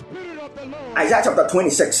 Isaiah chapter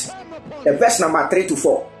 26, the verse number 3 to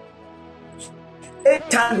 4.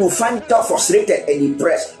 Anytime you find yourself frustrated and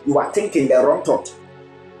depressed, you are thinking the wrong thought.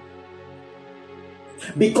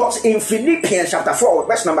 Because in Philippians chapter 4,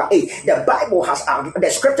 verse number 8, the Bible has, the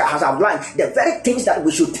scripture has outlined the very things that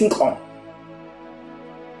we should think on.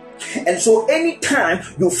 And so anytime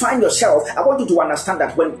you find yourself, I want you to understand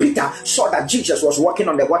that when Peter saw that Jesus was walking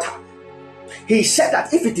on the water, he said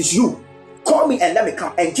that if it is you, call me and let me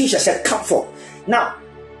come. And Jesus said, come forth. Now,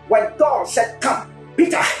 when God said come,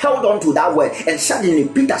 Peter held on to that word, and suddenly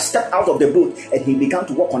Peter stepped out of the boat and he began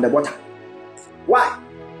to walk on the water. Why?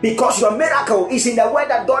 Because your miracle is in the word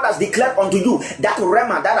that God has declared unto you. That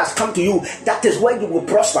rhema that has come to you, that is where you will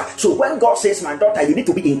prosper. So when God says, my daughter, you need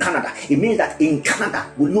to be in Canada, it means that in Canada,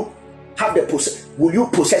 will you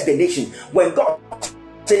possess the nation? When God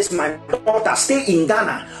says, my daughter, stay in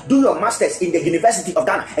Ghana, do your masters in the University of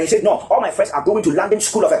Ghana, and you say, no, all my friends are going to London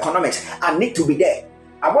School of Economics, I need to be there.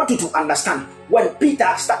 I want you to understand, when Peter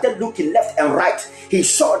started looking left and right, he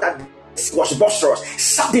saw that it was boisterous.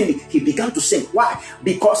 Suddenly, he began to sink. Why?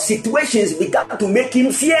 Because situations began to make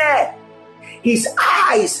him fear. His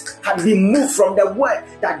eyes had been moved from the word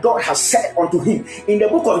that God has said unto him. In the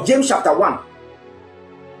book of James chapter 1.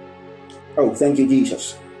 Oh, thank you,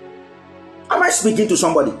 Jesus. Am I speaking to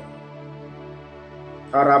somebody?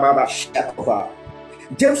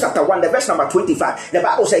 James chapter 1, the verse number 25. The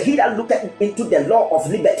Bible says, he that looketh into the law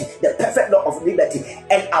of liberty, the perfect law of liberty,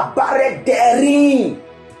 and abideth therein.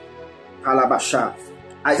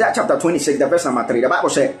 Isaiah chapter 26, the verse number 3. The Bible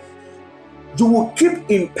says, you will keep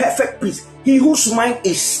in perfect peace he whose mind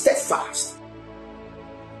is steadfast,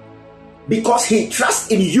 because he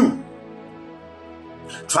trusts in you.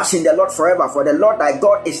 Trust in the Lord forever, for the Lord thy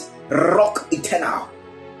God is rock eternal.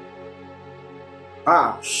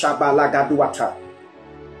 Shabalagaduata.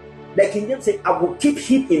 The King James said, I will keep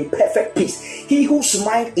him in perfect peace, he whose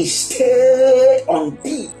mind is stayed on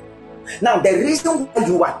thee. Now, the reason why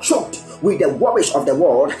you are choked with the worries of the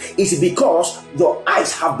world is because your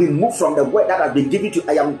eyes have been moved from the word that has been given to you.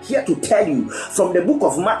 I am here to tell you from the book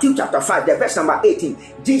of Matthew chapter 5, the verse number 18.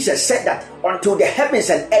 Jesus said that until the heavens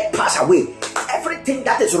and earth pass away, everything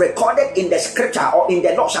that is recorded in the scripture or in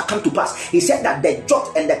the law shall come to pass. He said that the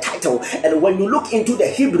jot and the title, and when you look into the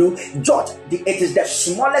Hebrew, jot, it is the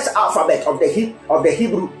smallest alphabet of the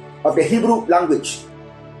Hebrew language.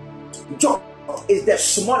 Jot is the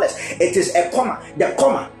smallest. It is a comma,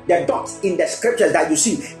 the dots in the scriptures that you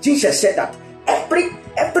see. Jesus said that every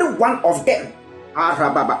one of them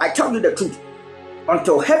I tell you the truth,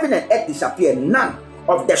 until heaven and earth disappear, none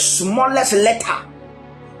of the smallest letter,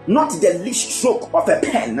 not the least stroke of a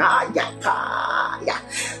pen, the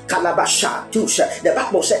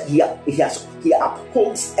Bible said he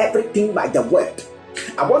upholds everything by the word.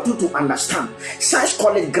 I want you to understand, science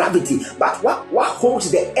call it gravity, but what holds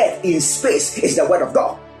the earth in space is the word of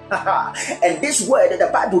God. And this word, the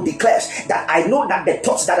Bible declares that I know that the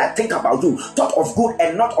thoughts that I think about you, thought of good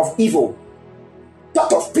and not of evil,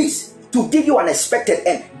 thought of peace, to give you an expected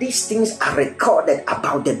end. These things are recorded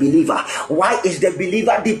about the believer. Why is the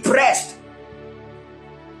believer depressed?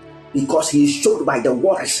 Because he is showed by the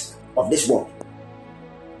waters of this world.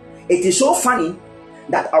 It is so funny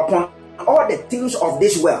that upon all the things of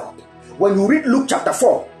this world, when you read Luke chapter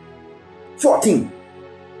 14,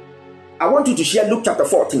 I want you to share Luke chapter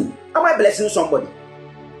 14. Am I blessing somebody?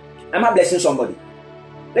 Am I blessing somebody?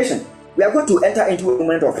 Listen, we are going to enter into a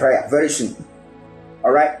moment of prayer very soon.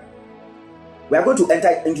 All right? We are going to enter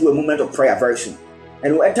into a moment of prayer very soon.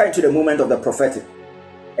 And we'll enter into the moment of the prophetic.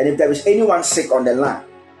 And if there is anyone sick on the line,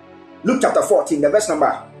 Luke chapter 14, the verse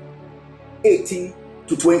number 18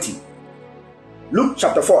 to 20. Luke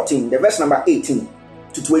chapter 14, the verse number 18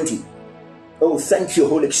 to 20. Oh, thank you,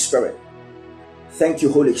 Holy Spirit. Thank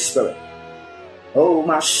you, Holy Spirit. Oh,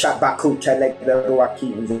 my Shabaku.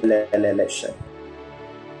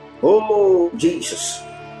 Oh, Jesus.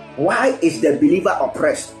 Why is the believer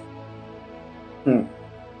oppressed?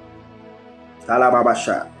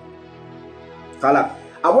 Kalababasha. Kalab.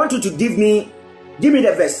 I want you to give me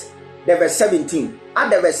the verse 17.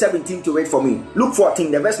 Add the verse 17 to it for me. Luke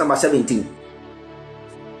 14, the verse number 17.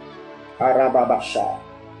 Arababasha.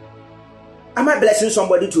 Am I blessing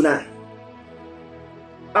somebody tonight?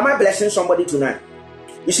 Am I blessing somebody tonight?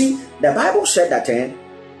 You see, the Bible said that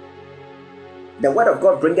the word of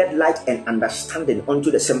God bringeth light and understanding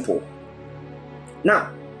unto the simple.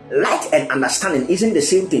 Now, light and understanding isn't the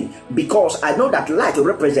same thing, because I know that light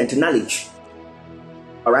represents knowledge.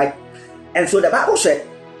 Alright? And so the Bible said,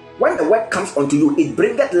 when the word comes unto you, it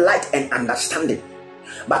bringeth light and understanding.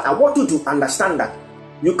 But I want you to understand that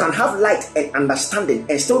you can have light and understanding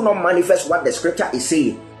and still not manifest what the scripture is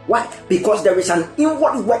saying. Why? Because there is an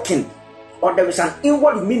inward working, or there is an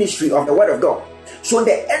inward ministry of the word of God. So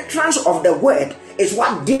the entrance of the word is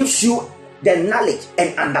what gives you the knowledge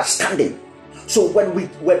and understanding. So when we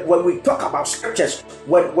talk about scriptures,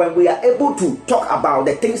 when we are able to talk about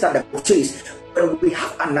the things that the book says, when we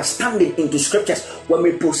have understanding into scriptures, when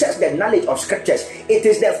we possess the knowledge of scriptures, it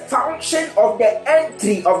is the function of the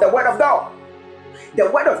entry of the word of God. The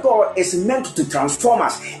word of God is meant to transform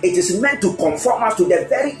us. It is meant to conform us to the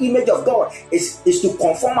very image of God. Is to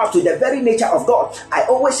conform us to the very nature of God. I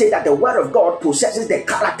always say that the word of God possesses the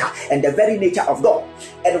character and the very nature of God.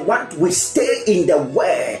 And once we stay in the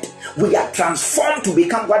word, we are transformed to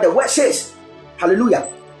become what the word says. Hallelujah.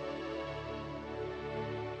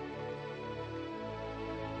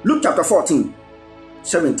 Luke chapter 14,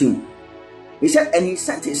 17. He said, and he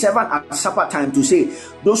sent his servant at supper time to say,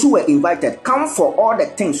 those who were invited, come for all the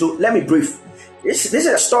things. So let me brief. This is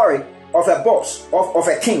a story of a boss, of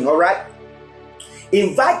a king, all right?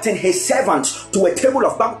 Inviting his servants to a table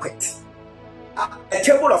of banquet. A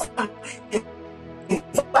table of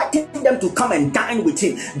inviting them to come and dine with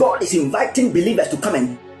him. God is inviting believers to come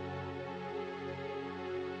and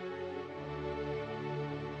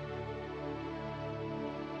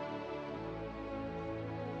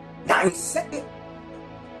and said,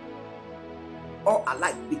 all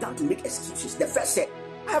alike began to make excuses. The first said,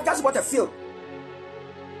 I have just bought a field.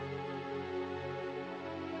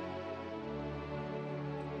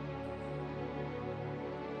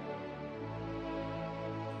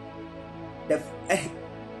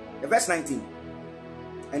 The verse 19.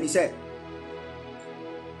 And he said,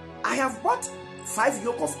 I have bought 5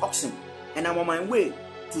 yoke of oxen, and I'm on my way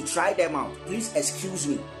to try them out. Please excuse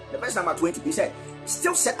me. The verse number 20, he said,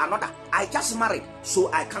 still said another, I just married,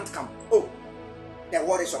 so I can't come. Oh, the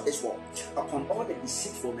worries of this world, upon all the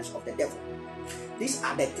deceitfulness of the devil. These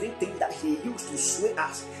are the 3 things that he used to sway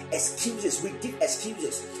us. Excuses. We give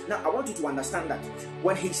excuses. Now, I want you to understand that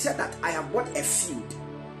when he said that I have bought a field,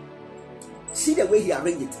 see the way he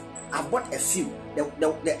arranged it. I've bought a field.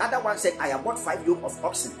 The other one said, I have bought 5 yoke of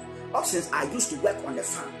oxen. Oxen are used to work on the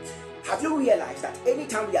farm. Have you realized that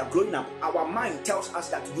anytime we are growing up, our mind tells us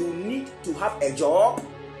that you need to have a job,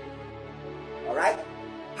 all right,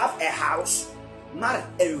 have a house, marry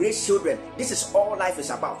and raise children. This is all life is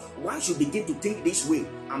about. Once you begin to think this way,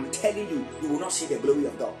 I'm telling you, you will not see the glory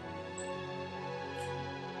of God.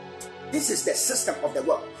 This is the system of the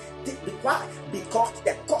world. Why? Because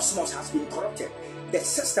the cosmos has been corrupted. The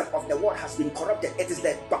system of the world has been corrupted. It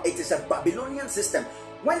is a Babylonian system.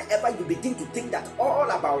 Whenever you begin to think that all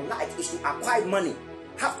about life is to acquire money,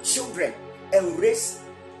 have children, and raise,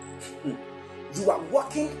 you are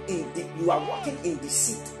walking in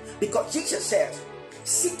deceit. Because Jesus says,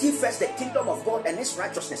 seek ye first the kingdom of God and his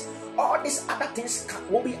righteousness. All these other things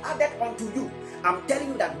will be added unto you. I'm telling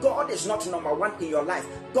you that God is not number one in your life.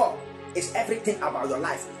 God is everything about your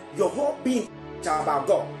life. Your whole being is about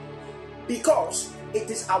God. Because it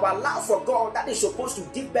is our love for God that is supposed to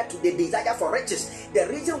give birth to the desire for riches. The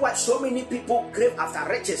reason why so many people crave after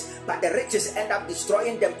riches, but the riches end up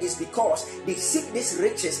destroying them, is because they seek these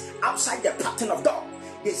riches outside the pattern of God.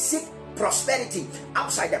 They seek prosperity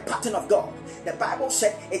outside the pattern of God. The Bible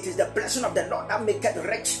said it is the blessing of the Lord that maketh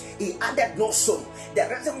rich. He added no sorrow. The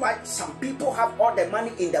reason why some people have all the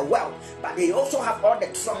money in the world, but they also have all the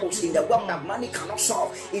troubles in the world that money cannot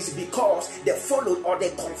solve, is because they followed or they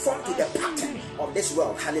conform to the pattern of this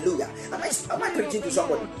world. Hallelujah. Am I preaching to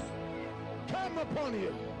somebody?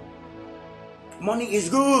 Money is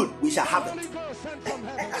good. We shall have it.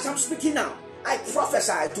 And as I'm speaking now, I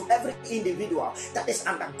prophesy to every individual that is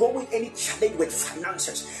undergoing any challenge with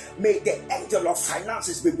finances. May the angel of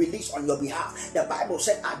finances be released on your behalf. The Bible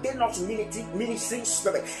said, are they not ministering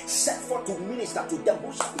spirit sent forth to minister to them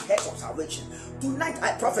who shall be heads of salvation? Tonight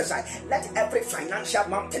I prophesy, let every financial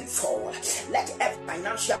mountain fall. Let every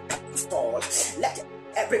financial mountain fall. Let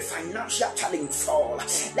every financial challenge fall.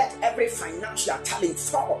 Let every financial challenge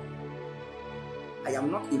fall. I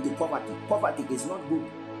am not into poverty. Poverty is not good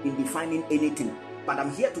in defining anything. But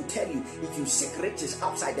I'm here to tell you, if you seek riches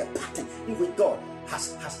outside the pattern in which God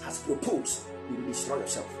has proposed, you will destroy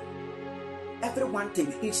yourself. Every one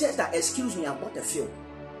thing. He says that, excuse me, I bought a field.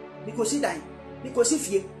 Because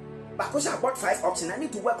I bought 5 oxen, I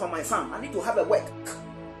need to work on my farm. I need to have a work.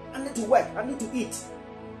 I need to work. I need to eat.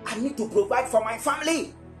 I need to provide for my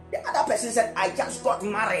family. The other person said, I just got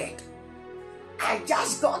married. I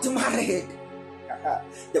just got married.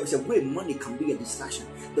 There was a way money can be a distraction.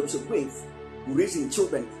 There was a way raising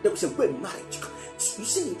children. There was a way marriage. You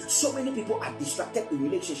see, so many people are distracted in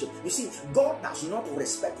relationship. You see, God does not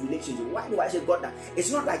respect relationship. Why do I say God does?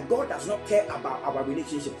 It's not like God does not care about our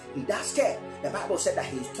relationship. He does care. The Bible said that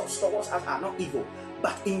His thoughts towards us are not evil.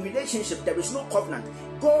 But in relationship, there is no covenant.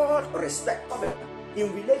 God respects covenant.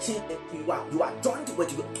 In relationship, you are joined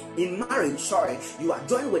with your, in marriage, you are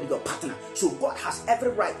joined with your partner. So God has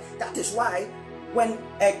every right. That is why when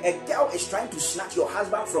a girl is trying to snatch your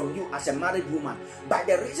husband from you as a married woman, by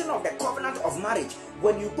the reason of the covenant of marriage,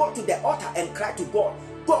 when you go to the altar and cry to God,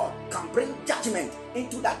 God can bring judgment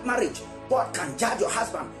into that marriage. God can judge your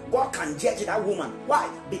husband. God can judge that woman. Why?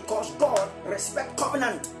 Because God respects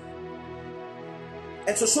covenant.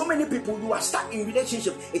 And so many people, you are stuck in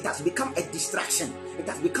relationship. It has become a distraction. It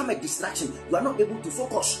has become a distraction. You are not able to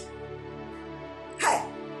focus. Hey,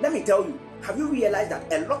 let me tell you, have you realized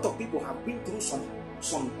that a lot of people have been through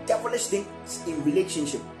some devilish things in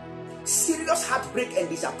relationship? Serious heartbreak and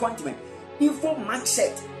disappointment. Evil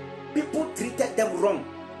mindset. People treated them wrong.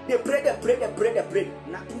 They prayed.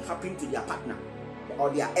 Nothing happened to their partner or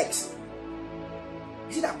their ex.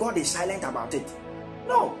 Is it that God is silent about it?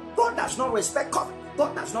 No, God does not respect covenant.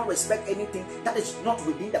 God does not respect anything that is not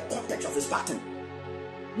within the context of His pattern.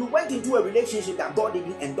 You went into a relationship that God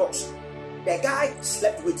didn't endorse. The guy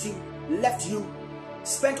slept with you, left you,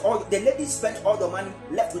 the lady spent all the money,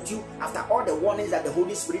 left with you after all the warnings that the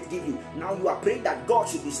Holy Spirit gave you. Now you are praying that God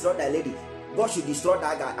should destroy that lady. God should destroy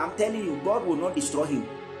that guy. I'm telling you, God will not destroy him.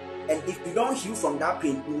 And if you don't heal from that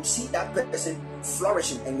pain, you will see that person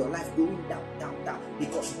flourishing and your life going down.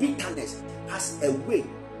 Because bitterness has a way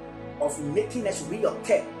of making us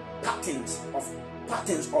reoccur patterns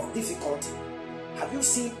of difficulty. Have you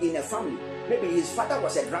seen in a family, maybe his father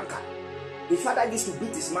was a drunkard. His father used to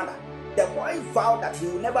beat his mother. The boy vowed that he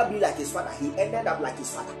will never be like his father. He ended up like his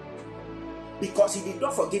father. Because he did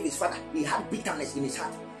not forgive his father. He had bitterness in his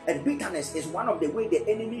heart. And bitterness is one of the ways the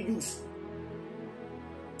enemy uses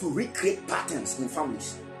to recreate patterns in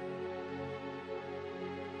families.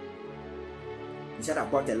 He said, I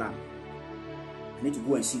bought a land. I need to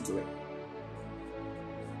go and see to it.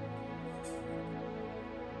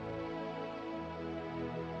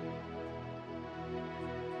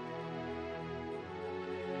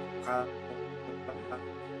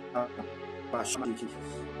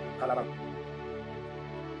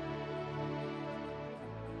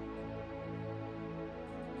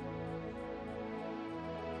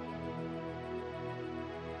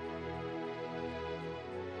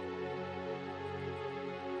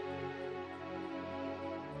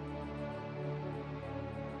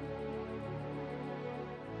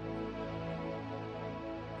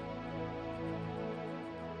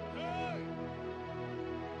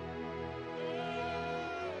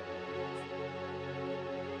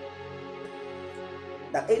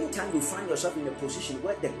 That anytime you find yourself in a position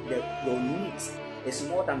where your needs is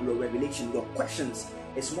more than your revelation, your questions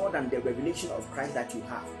is more than the revelation of Christ that you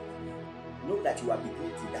have, know that you are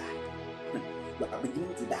beginning to die. You are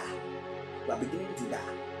beginning to die. You are beginning to die.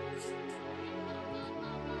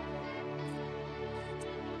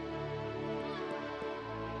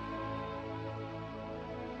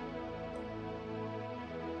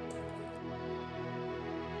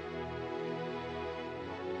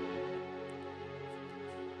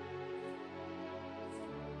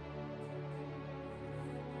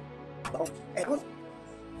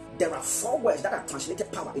 There are 4 words that are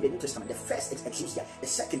translated power in the New Testament. The first is exousia, the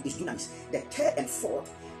second is dunamis, the third and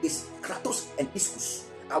fourth is kratos and iskus.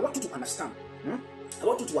 I want you to understand. I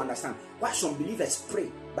want you to understand why some believers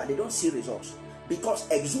pray but they don't see results. Because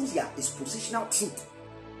exousia is positional truth.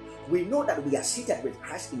 We know that we are seated with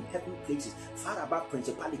Christ in heavenly places, far above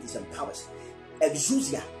principalities and powers.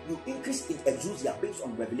 Exousia, you increase in exousia based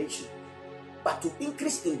on revelation. But to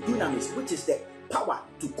increase in dunamis, which is the power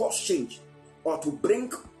to cause change or to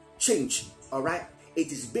bring change, all right,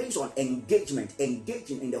 it is based on engaging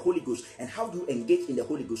in the Holy Ghost. And how do you engage in the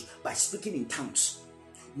Holy Ghost? By speaking in tongues.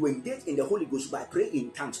 You engage in the Holy Ghost by praying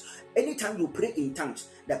in tongues. Anytime you pray in tongues,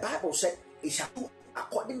 the Bible said it shall do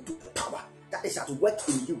according to the power that is at work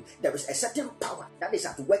in you. There is a certain power that is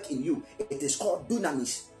at work in you. It is called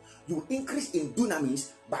dunamis. You increase in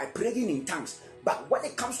dunamis by praying in tongues. But when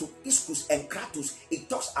it comes to iskus and kratos, it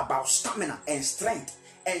talks about stamina and strength.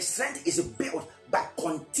 And strength is built by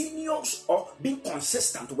continuous or being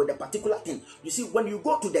consistent with a particular thing. You see, when you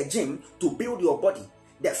go to the gym to build your body,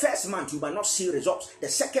 the first month you might not see results. The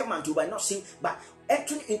second month you might not see, but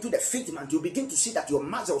entering into the fifth month, you begin to see that your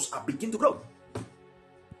muscles are beginning to grow.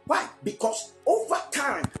 Why? Because over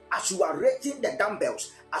time, as you are raising the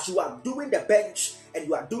dumbbells, as you are doing the bench, and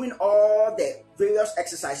you are doing all the various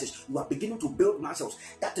exercises, you are beginning to build muscles.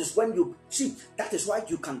 That is when you see, that is why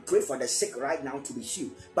you can pray for the sick right now to be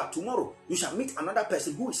healed. But tomorrow, you shall meet another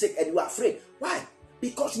person who is sick and you are afraid. Why?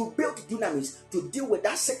 Because you built dunamis to deal with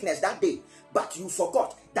that sickness that day, but you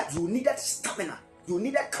forgot that you needed stamina, you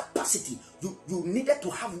needed capacity, you needed to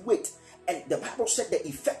have weight. And the Bible said the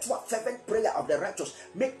effectual fervent prayer of the righteous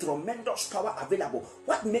make tremendous power available.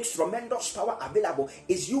 What makes tremendous power available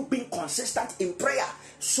is you being consistent in prayer.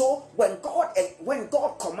 So when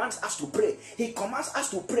God commands us to pray, He commands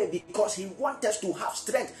us to pray because He wants us to have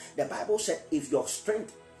strength. The Bible said, if your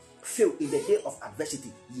strength fail in the day of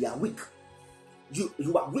adversity, you are weak.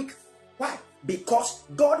 You are weak. Why? Because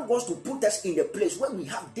God wants to put us in the place where we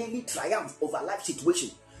have daily triumph over life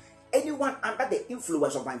situation. Anyone under the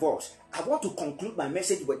influence of my voice, I want to conclude my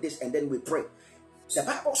message with this and then we pray. The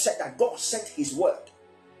Bible said that God sent His word.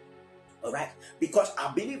 All right, because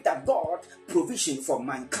I believe that God's provision for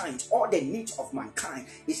mankind, all the needs of mankind,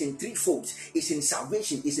 is in three folds: is in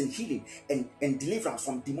salvation, is in healing, and deliverance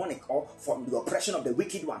from demonic or from the oppression of the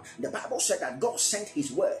wicked one. The Bible said that God sent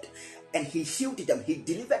His word and He healed them, He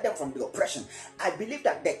delivered them from the oppression. I believe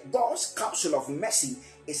that God's counsel of mercy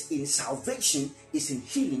is in salvation, is in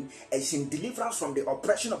healing, and is in deliverance from the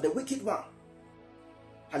oppression of the wicked one.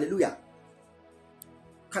 Hallelujah.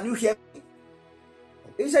 Can you hear me?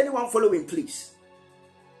 Is anyone following, please?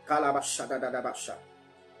 You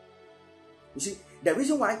see, the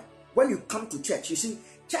reason why when you come to church, you see,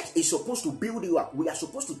 church is supposed to build you up. We are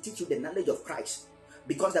supposed to teach you the knowledge of Christ.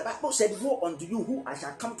 Because the Bible said, woe unto you who I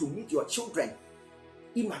shall come to meet your children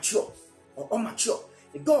immature or immature.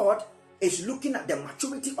 God is looking at the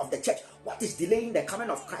maturity of the church. What is delaying the coming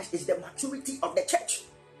of Christ is the maturity of the church.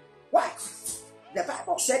 Why? The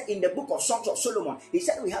Bible said in the book of Songs of Solomon, he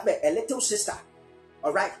said we have a little sister,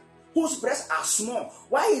 all right, whose breasts are small.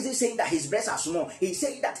 Why is he saying that his breasts are small? He's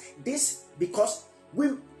saying that this because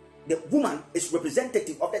the woman is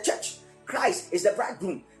representative of the church. Christ is the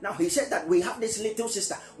bridegroom. Now he said that we have this little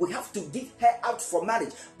sister. We have to give her out for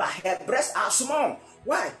marriage, but her breasts are small.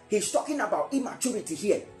 Why? He's talking about immaturity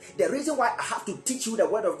here. The reason why I have to teach you the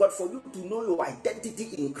word of God for you to know your identity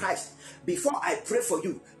in Christ before I pray for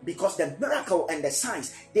you, because the miracle and the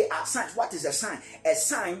signs, they are signs. What is a sign? A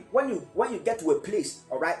sign, when you get to a place,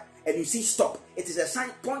 all right, and you see stop, it is a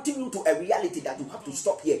sign pointing you to a reality that you have to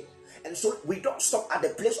stop here. And so we don't stop at the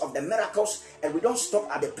place of the miracles, and we don't stop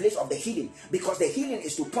at the place of the healing, because the healing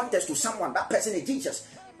is to point us to someone. That person is Jesus.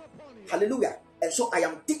 Hallelujah. And so I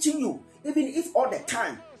am teaching you, even if all the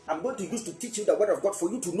time I'm going to use to teach you the word of God, for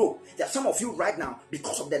you to know that some of you right now,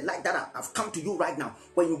 because of the light that I've come to you right now,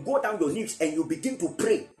 when you go down your knees and you begin to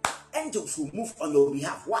pray, angels will move on your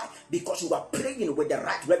behalf. Why? Because you are praying with the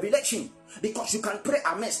right revelation. Because you can pray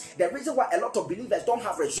amiss. The reason why a lot of believers don't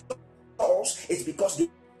have results is because they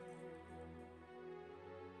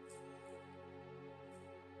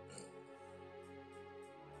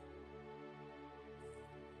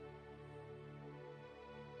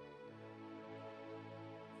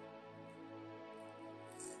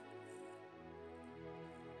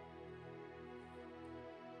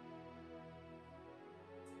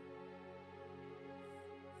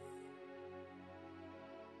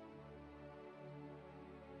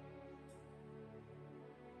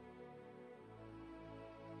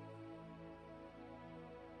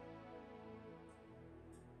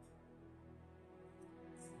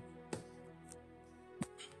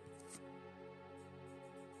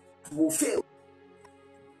will fail.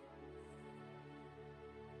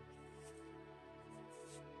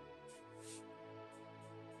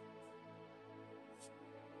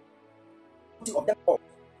 Of them all.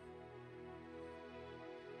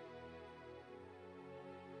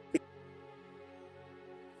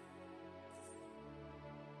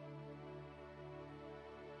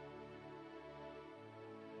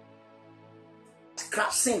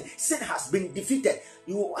 Sin has been defeated.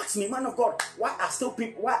 You will ask me, man of God, why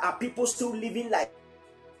are people still living like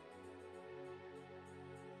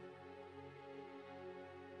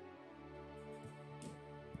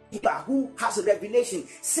who has a revelation?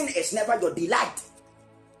 Sin is never your delight.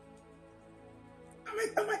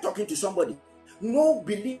 Am I talking? talking to somebody. No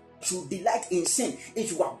believer should delight in sin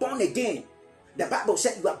if you are born again. The Bible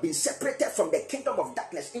said you have been separated from the kingdom of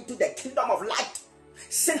darkness into the kingdom of light.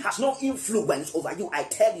 Sin has no influence over you. I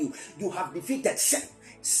tell you, you have defeated sin.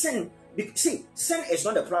 Sin is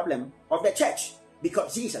not the problem of the church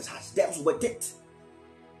because Jesus has dealt with it.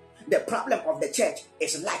 The problem of the church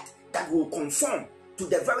is light that will conform to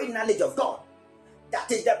the very knowledge of God.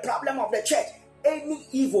 That is the problem of the church. Any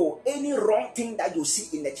evil, any wrong thing that you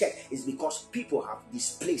see in the church is because people have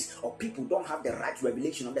displaced or people don't have the right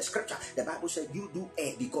revelation of the scripture. The Bible says you do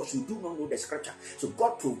err because you do not know the scripture. So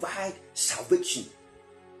God provides salvation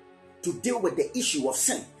to deal with the issue of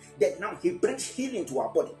sin. Then now he brings healing to our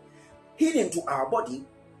body. Healing to our body,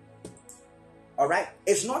 all right,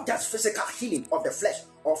 it's not just physical healing of the flesh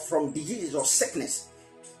or from diseases or sickness.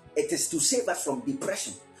 It is to save us from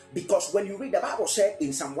depression. Because when you read the Bible said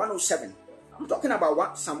in Psalm 107, I'm talking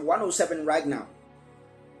about Psalm 107 right now.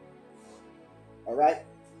 All right.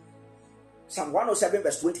 Psalm 107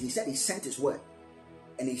 verse 20, he said he sent his word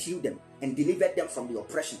and he healed them and delivered them from the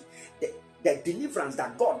oppression. The deliverance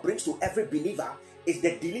that God brings to every believer is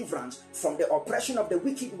the deliverance from the oppression of the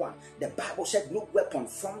wicked one. The Bible said no weapon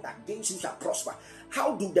formed against you shall prosper.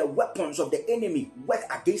 How do the weapons of the enemy work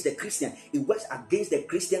against the Christian? It works against the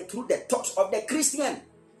Christian through the thoughts of the Christian.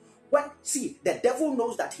 The devil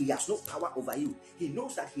knows that he has no power over you. He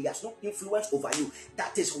knows that he has no influence over you.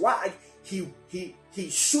 That is why he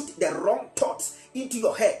shoots the wrong thoughts into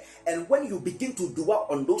your head. And when you begin to dwell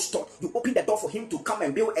on those thoughts, you open the door for him to come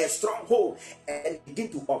and build a stronghold and begin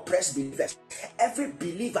to oppress believers. Every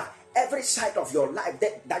believer, every side of your life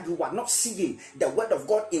that you are not seeing the word of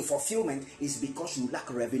God in fulfillment is because you lack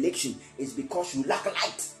revelation. It's because you lack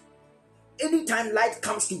light. Anytime light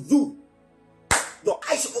comes to you, your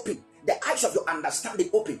eyes open, the eyes of your understanding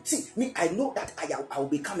open. See, me, I know that I will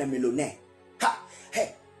become a millionaire.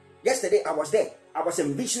 Hey, yesterday I was there. I was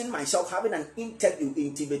envisioning myself having an interview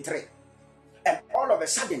in TV3. And all of a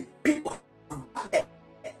sudden, people have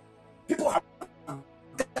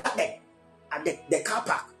gathered at the car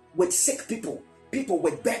park with sick people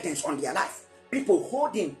with burdens on their life, people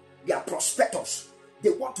holding their prospectus.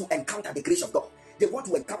 They want to encounter the grace of God. They want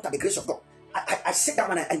to encounter the grace of God. I sit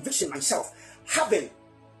down and I envision myself having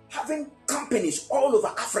companies all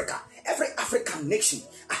over Africa, every African nation.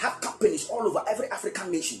 I have companies all over every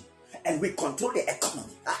African nation, and we control the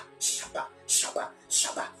economy. Shabba.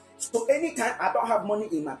 So anytime I don't have money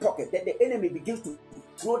in my pocket, then the enemy begins to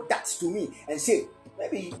throw darts to me and say,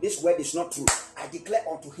 maybe this word is not true. I declare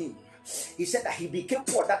unto him. He said that he became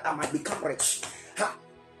poor that I might become rich.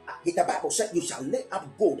 The Bible said you shall lay up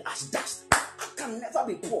gold as dust. I can never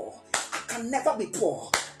be poor. I can never be poor.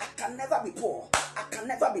 I can never be poor. I can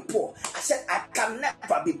never be poor. I said I can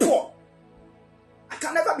never be poor. I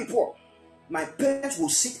can never be poor. My parents will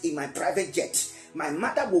sit in my private jet. My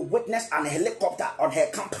mother will witness an helicopter on her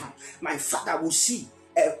compound. My father will see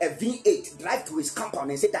a V8 drive to his compound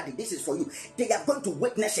and say, Daddy, this is for you. They are going to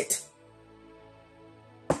witness it.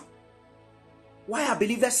 Why are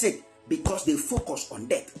believers sick? Because they focus on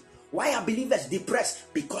death. Why are believers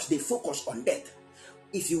depressed? Because they focus on death.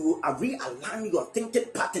 If you will realign your thinking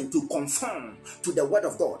pattern to conform to the word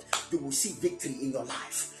of God, you will see victory in your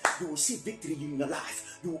life. You will see victory in your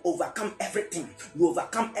life. You will overcome everything. You will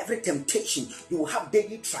overcome every temptation. You will have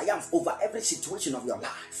daily triumph over every situation of your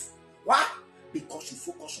life. Why? Because you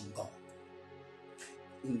focus on God.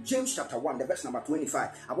 In James chapter 1, the verse number 25,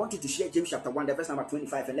 I want you to share James chapter 1, the verse number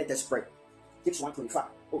 25, and let us pray. James 1:25.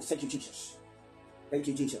 Oh, thank you, Jesus. Thank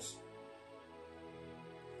you, Jesus.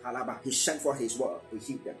 He sent for his word, he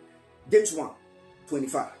healed them. James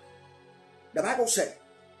 1:25. The Bible said,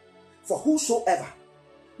 for whosoever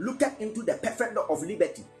looketh into the perfect law of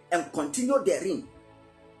liberty and continue therein,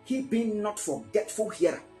 he being not forgetful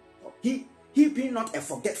hearer, he being not a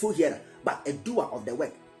forgetful hearer, but a doer of the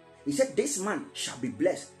work. He said, this man shall be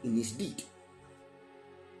blessed in his deed.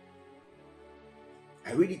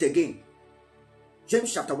 I read it again.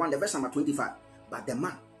 James chapter 1, the verse number 25. But the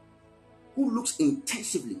man who looks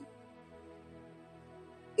intensively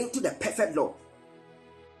into the perfect law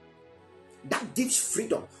that gives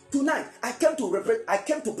freedom. Tonight, I came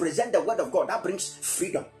to present the word of God that brings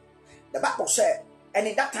freedom. The Bible said, and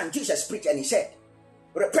in that time Jesus preached and he said,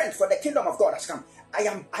 repent, for the kingdom of God has come. I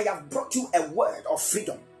have brought you a word of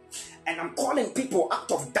freedom. And I'm calling people out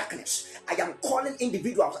of darkness. I am calling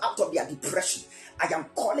individuals out of their depression. I am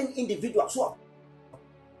calling individuals who are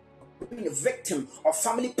been a victim of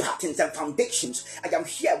family patterns and foundations, I am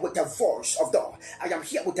here with the voice of God. I am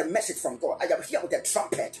here with a message from God. I am here with a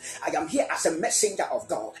trumpet. I am here as a messenger of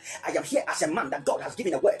God. I am here as a man that God has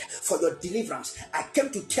given a word for your deliverance. I came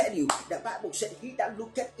to tell you, the Bible said, he that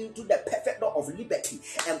looketh into the perfect law of liberty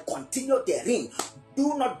and continue therein,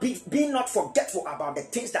 do not be not forgetful about the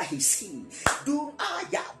things that he sees.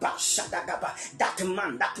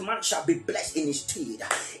 That man shall be blessed in his deed.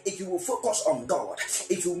 If you will focus on God,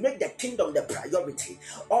 if you make the kingdom the priority,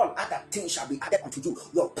 all other things shall be added unto you.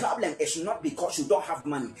 Your problem is not because you don't have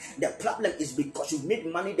money. The problem is because you made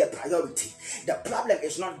money the priority. The problem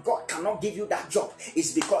is not God cannot give you that job.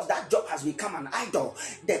 It's because that job has become an idol.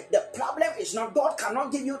 The problem is not God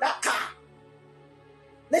cannot give you that car.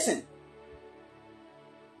 Listen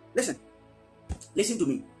to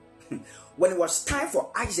me. When it was time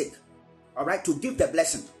for Isaac, all right, to give the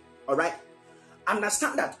blessing, all right,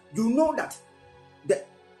 understand that you know that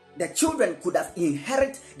the children could have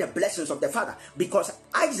inherited the blessings of the father, because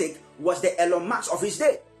Isaac was the Elon Musk of his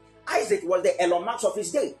day. Isaac was the Elon Musk of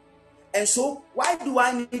his day. And so, why do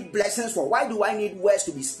I need blessings for? Why do I need words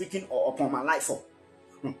to be speaking upon my life for?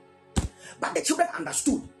 But the children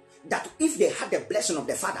understood that if they had the blessing of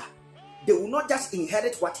the father, they will not just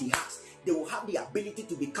inherit what he has, they will have the ability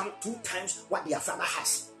to become 2 times what their father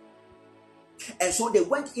has. And so they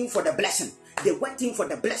went in for the blessing. They went in for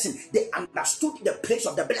the blessing. They understood the place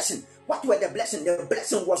of the blessing. What were the blessing? The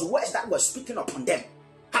blessing was words that were speaking upon them.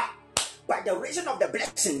 By the reason of the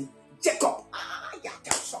blessing, Jacob,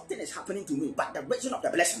 something is happening to me. By the reason of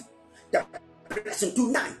the blessing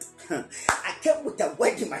tonight, I came with a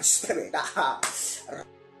word in my spirit.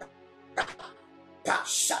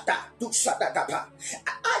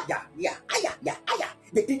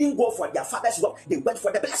 They didn't go for their father's work. They went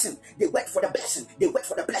for the blessing. They went for the blessing. They went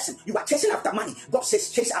for the blessing. You are chasing after money. God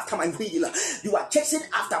says, chase after my wheel. You are chasing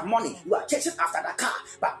after money. You are chasing after the car.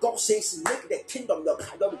 But God says, make the kingdom your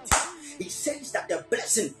priority. He says that the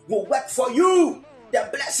blessing will work for you. The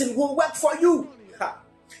blessing will work for you.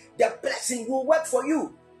 The blessing will work for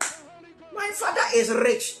you. My father is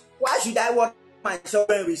rich. Why should I want my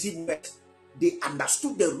children receive wealth? They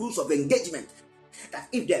understood the rules of engagement. That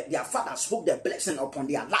if their father spoke the blessing upon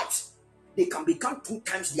their lives, they can become 2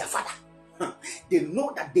 times their father. They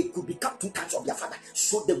know that they could become 2 times of their father.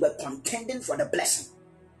 So they were contending for the blessing.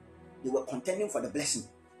 They were contending for the blessing.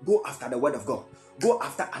 Go after the word of God. Go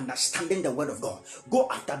after understanding the word of God. Go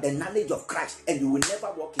after the knowledge of Christ, and you will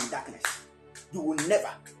never walk in darkness. You will never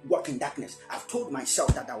walk in darkness. I've told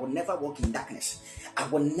myself that I will never walk in darkness. I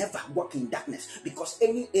will never walk in darkness, because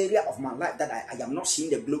any area of my life that I am not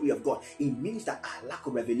seeing the glory of God, it means that I lack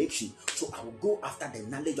of revelation. So I will go after the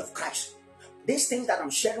knowledge of Christ. These things that I'm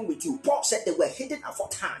sharing with you, Paul said they were hidden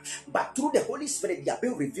aforetime, but through the Holy Spirit they are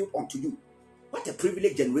being revealed unto you. What a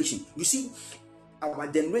privileged generation. You see, our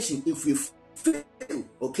generation, if we fail,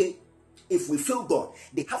 okay, if we fail God,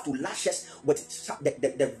 they have to lash us with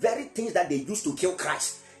the very things that they used to kill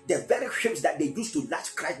Christ, the very ships that they used to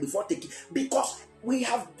lash Christ before taking, because we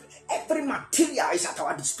have every material is at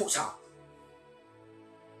our disposal.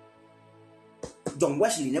 John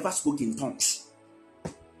Wesley never spoke in tongues.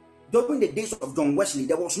 During the days of John Wesley,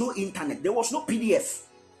 there was no internet, there was no PDF.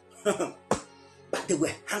 But they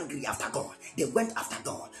were hungry after God. They went after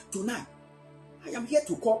God. Tonight, I am here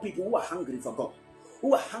to call people who are hungry for God,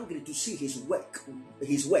 who are hungry to see His word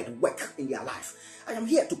work in their life. I am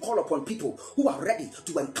here to call upon people who are ready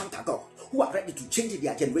to encounter God, who are ready to change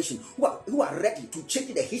their generation, who are ready to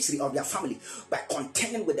change the history of their family by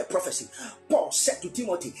contending with the prophecy. Paul said to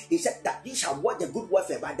Timothy, he said that ye shall wage a good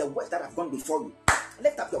warfare by the words that have gone before you.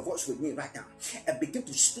 Lift up your voice with me right now and begin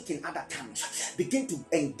to speak in other tongues. Begin to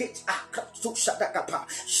engage.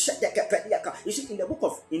 You see, in the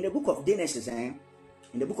book of Genesis,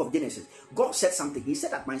 in the book of Genesis, God said something. He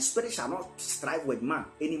said that my spirit shall not strive with man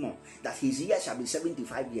anymore, that his years shall be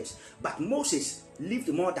 75 years. But Moses lived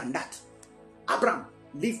more than that. Abraham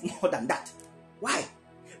lived more than that. Why?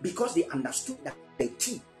 Because they understood that the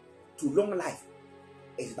key to long life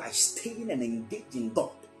is by staying and engaging God.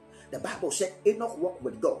 The Bible said Enoch walked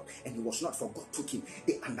with God and he was not, for God took him.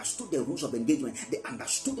 They understood the rules of engagement. They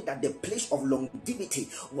understood that the place of longevity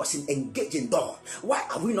was in engaging God. Why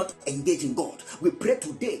are we not engaging God? We pray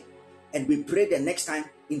today and we pray the next time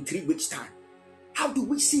in 3 weeks' time. How do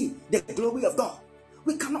we see the glory of God?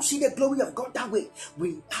 We cannot see the glory of God that way.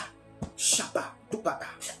 We are Shaba Dubada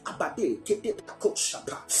Abade Kete Pako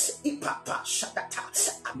Shaba Ipapa Shadata.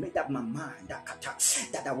 I made up my mind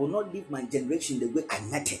that I will not live my generation the way I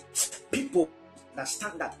met it. People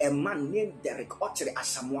understand that a man named Derrick Okyere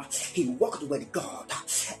Asamoah, he walked with God,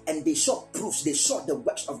 and they saw proofs, they saw the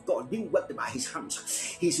works of God being worked by his hands.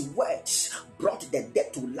 His words brought the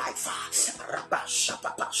dead to life.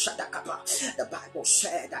 The Bible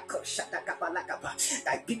said that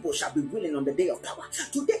people shall be willing on the day of power.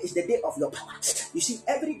 Today is the day of your power. You see,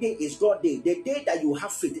 every day is God's day. The day that you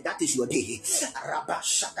have faith, that is your day.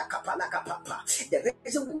 The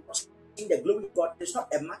reason we must in the glory of God is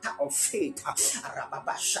not a matter of faith.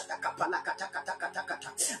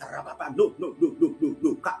 No.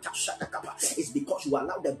 It's because you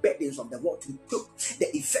allow the burdens of the world to cook the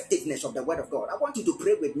effectiveness of the word of God. I want you to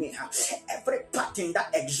pray with me. Every pattern that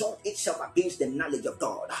exalts itself against the knowledge of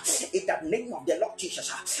God, in the name of the Lord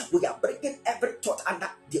Jesus, we are breaking every thought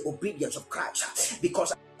under the obedience of Christ.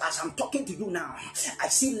 Because as I'm talking to you now, I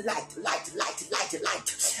see light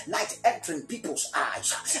entering people's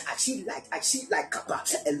eyes. I see light,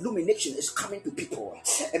 illumination is coming to people.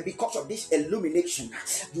 And because of this illumination,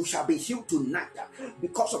 you shall be healed tonight.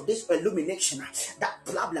 Because of this illumination, that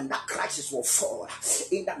problem, that crisis will fall.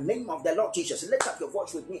 In the name of the Lord Jesus, lift up your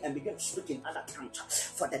voice with me and begin speaking other tongues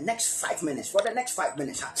for the next 5 minutes. For the next 5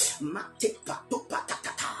 minutes,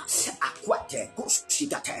 Akwete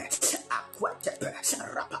kushigate akwete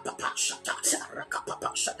rapapapa shata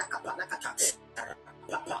rakapapa shata kapalakata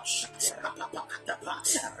rapapasha rapapakatapa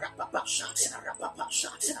rapapasha rapapasha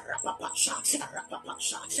rapapasha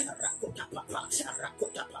rapapasha rakotapapa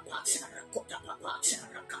rakotapapa rakotapapa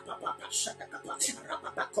rakapapa shata kapa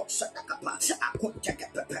rapapako shata kapa akwete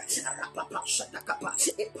kapa rapapapa shata kapa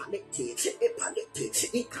epalete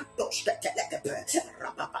ikantos tetelekapa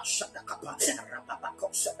rapapapa shata kapa rapapako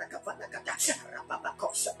shata kapa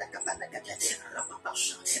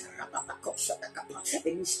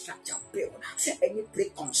any structure build, any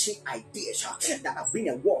preconceived ideas that have been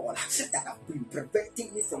a wall that have been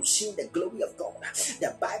preventing me from seeing the glory of God.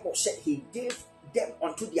 The Bible said He gave them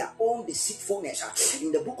unto their own deceitfulness.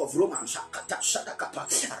 In the book of Romans,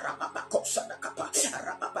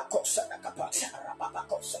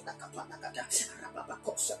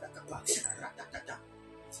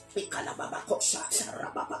 Ikalababakosa,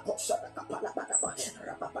 rababakosa, kapalabadaba,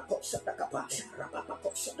 rababakosa, kapa,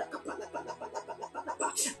 rababakosa, kapalabadaba,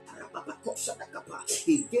 rababakosa, kapa.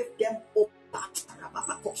 He gave them over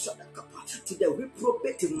to the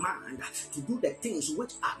reprobate mind to do the things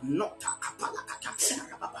which are not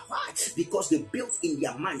because they built in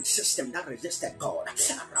their mind system that resisted God.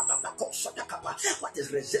 What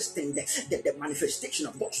is resisting the manifestation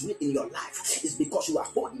of God's will in your life is because you are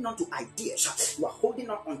holding on to ideas, you are holding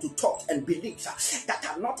on to thoughts and beliefs that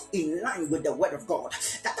are not in line with the word of God,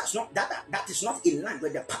 that is not in line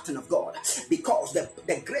with the pattern of God, because the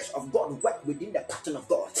grace of God works within the pattern of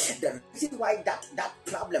God. The reason why that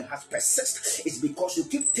problem has persisted is because you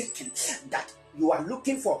keep thinking that you are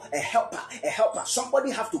looking for a helper.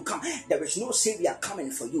 Somebody have to come. There is no savior coming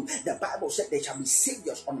for you. The Bible said there shall be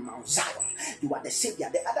saviors on Mount Zion. You are the savior.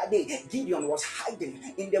 The other day, Gideon was hiding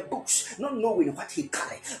in the bush, not knowing what he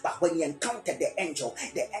carried. But when he encountered the angel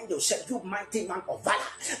said, "You mighty man of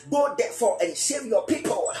valor, go therefore and save your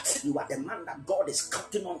people." You are the man that God is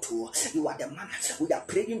counting on to. You are the man we are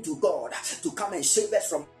praying to God to come and save us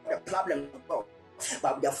from the problem of God.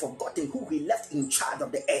 But we have forgotten who He left in charge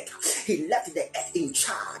of the earth. He left the earth in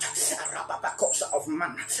charge of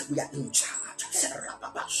man. We are in charge.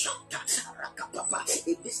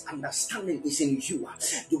 If this understanding is in you,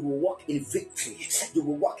 you will walk in victory. You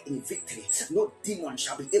will walk in victory. No demon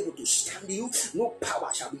shall be able to stand you. No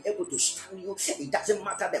power shall be able to stand you. It doesn't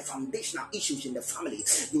matter the foundational issues in the family.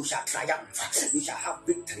 You shall triumph. You shall have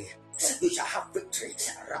victory. You shall have victory.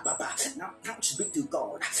 Now thanks be to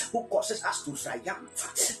God who causes us to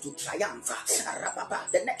triumph.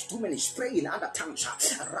 The next 2 minutes, pray in other tongues.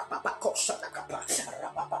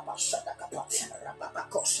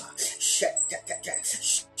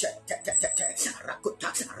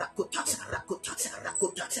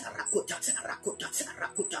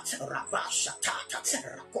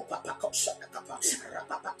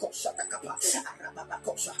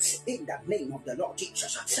 In the name of the Lord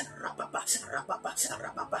Jesus.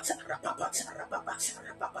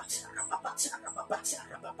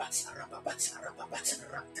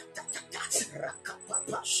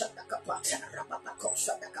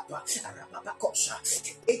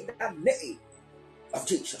 In the name of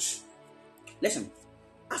Jesus. Listen,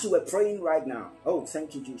 as we were praying right now, oh,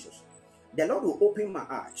 thank you, Jesus. The Lord will open my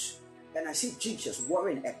eyes, and I see Jesus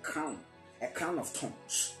wearing a crown of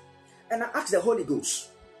thorns. And I asked the Holy Ghost,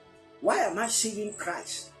 why am I seeing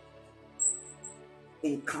Christ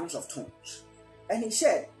in crowns of thorns? And He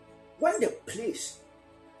said, when they place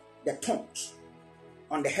the thorns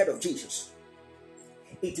on the head of Jesus,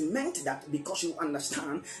 it meant that, because you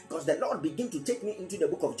understand, because the Lord began to take me into the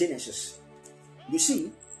book of Genesis. You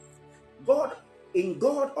see, in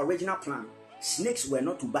God's original plan, snakes were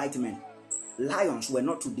not to bite men, lions were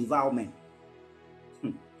not to devour men.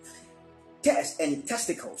 Tears and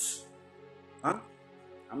testicles.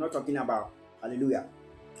 I'm not talking about, hallelujah.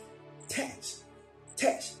 Tears,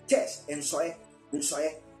 and soil,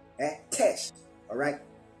 tears. All right.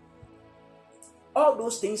 All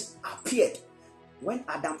those things appeared when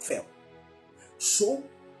Adam fell. So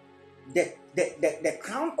the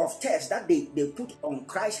crown of tears that they put on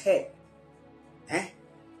Christ's head,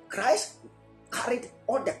 Christ carried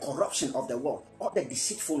all the corruption of the world, all the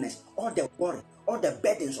deceitfulness, all the worry, all the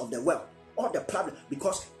burdens of the world, all the problem,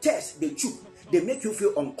 because tears, they choke, they make you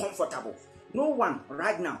feel uncomfortable. No one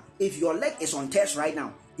right now, if your leg is on tears right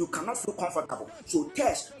now, you cannot feel comfortable. So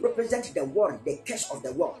tears represent the worry, the curse of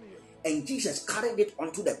the world. And Jesus carried it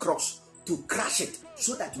onto the cross to crush it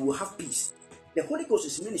so that you will have peace. The Holy Ghost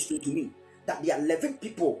is ministering to me that there are 11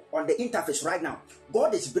 people on the interface right now.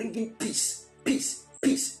 God is bringing peace, peace,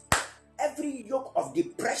 peace. Every yoke of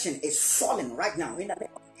depression is falling right now. In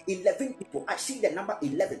 11 people, I see the number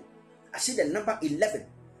 11. I see the number 11.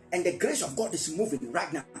 And the grace of God is moving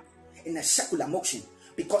right now in a circular motion,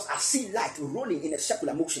 because I see light rolling in a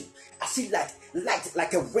circular motion. I see light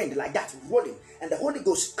like a wind, like that rolling. And the Holy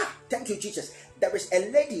Ghost, thank you, Jesus. There is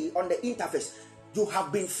a lady on the interface. You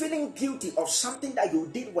have been feeling guilty of something that you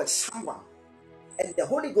did with someone. And the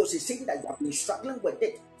Holy Ghost is saying that you have been struggling with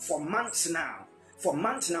it for months now. For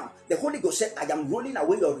months now. The Holy Ghost said, I am rolling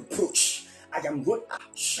away your reproach. I am rolling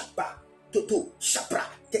Shapa, Toto, Shapra,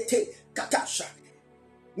 Tete, Katasha.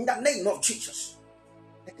 In the name of Jesus,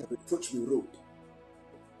 let the reproach be rolled.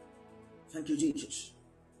 Thank you, Jesus.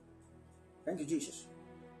 Thank you, Jesus.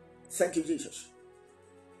 Thank you, Jesus.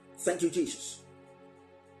 Thank you, Jesus.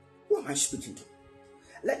 Who am I speaking to?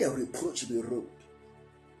 Let the reproach be rolled.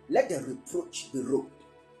 Let the reproach be rolled.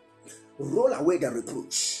 Roll away the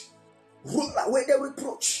reproach. Roll away the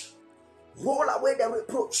reproach. Roll away the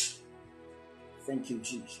reproach. Thank you,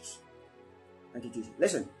 Jesus. Thank you, Jesus.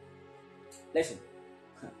 Listen. Listen.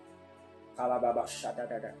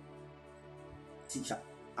 Teacher,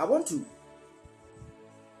 I want to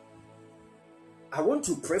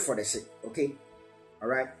pray for the sick, okay? All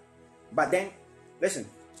right? But then, listen,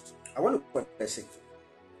 I want to pray for the sick.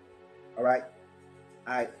 All right?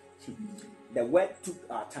 The word took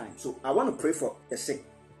our time. So I want to pray for the sick.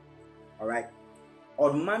 All right?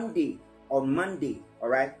 On Monday, all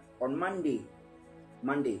right? On Monday,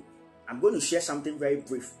 I'm going to share something very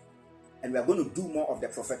brief. And we are going to do more of the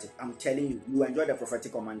prophetic. I'm telling you. You enjoy the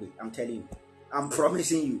prophetic on Monday. I'm telling you. I'm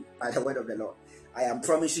promising you by the word of the Lord. I am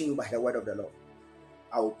promising you by the word of the Lord.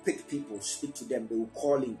 I will pick people, speak to them. They will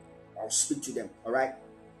call in. I'll speak to them. All right?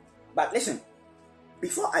 But listen.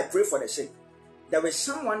 Before I pray for the sick, there was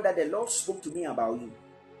someone that the Lord spoke to me about you.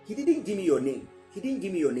 He didn't give me your name.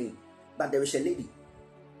 But there is a lady.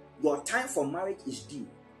 Your time for marriage is due.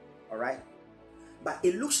 All right? But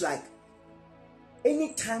it looks like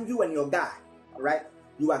anytime you and your guy, all right,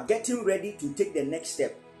 you are getting ready to take the next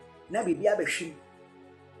step, then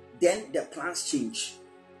the plans change.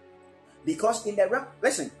 Because in the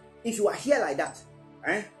listen, if you are here like that,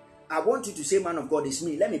 I want you to say, man of God, it's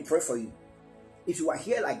me. Let me pray for you. If you are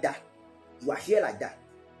here like that,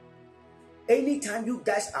 anytime you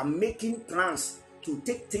guys are making plans to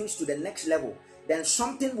take things to the next level, then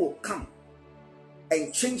something will come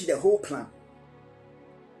and change the whole plan.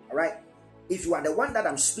 All right? If you are the one that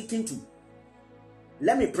I'm speaking to,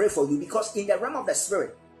 let me pray for you, because in the realm of the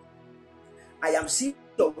spirit, I am seeing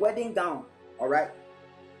your wedding gown, all right,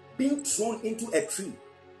 being thrown into a tree.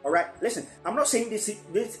 All right, listen, I'm not saying this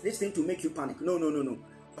thing to make you panic. No.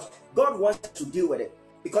 God wants to deal with it,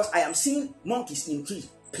 because I am seeing monkeys in trees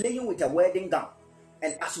playing with a wedding gown.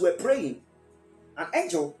 And as we're praying, an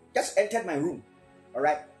angel just entered my room, all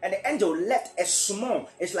right, and the angel left it's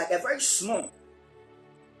like a very small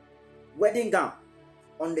wedding gown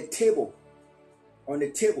on the table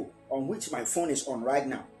on which my phone is on right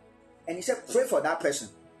now. And he said, pray for that person.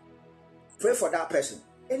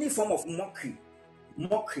 Any form of mockery in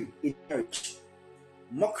marriage,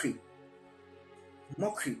 mockery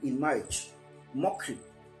in marriage, mockery.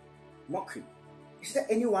 Is there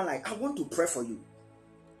anyone like, I want to pray for you?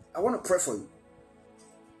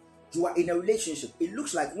 You are in a relationship. It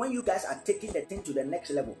looks like when you guys are taking the thing to the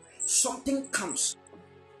next level, something comes.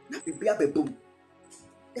 The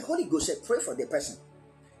Holy Ghost said, pray for the person.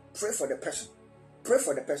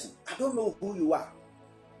 I don't know who you are.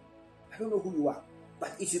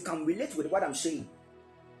 But if you can relate with what I'm saying,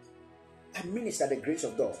 I minister the grace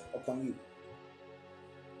of God upon you.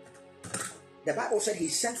 The Bible said he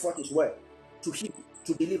sent forth his word to heal,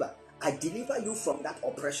 to deliver. I deliver you from that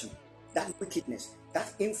oppression, that wickedness,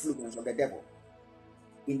 that influence of the devil.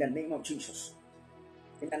 In the name of Jesus.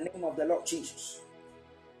 In the name of the Lord Jesus.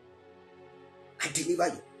 I deliver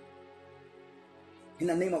you. In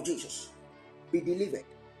the name of Jesus. Be delivered.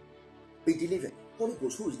 Be delivered. Holy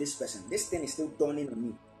Ghost, who is this person? This thing is still dawning on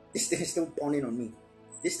me. This thing is still dawning on me.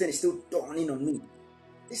 This thing is still dawning on me.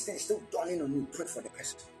 This thing is still dawning on me. Pray for the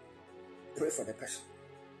person. Pray for the person.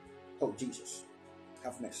 Oh, Jesus.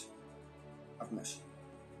 Have mercy. Have mercy.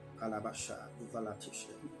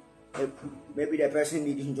 Maybe the person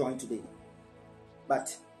didn't join today.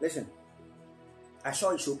 But listen, I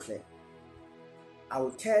saw it so clear. I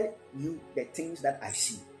will tell you the things that I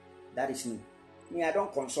see. That is me. Me, I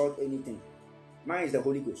don't consult anything. Mine is the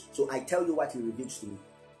Holy Ghost. So I tell you what he reveals to me.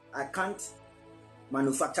 I can't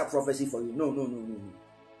manufacture prophecy for you. No.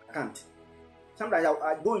 I can't. Sometimes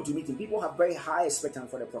I go into meeting. People have very high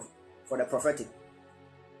expectations for the prophetic.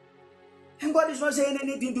 And God is not saying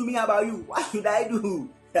anything to me about you. What should I do?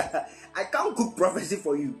 I can't cook prophecy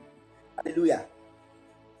for you. Hallelujah.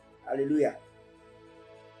 Hallelujah.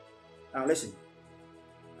 Now listen.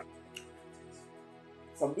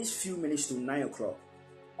 From these few minutes to 9 o'clock,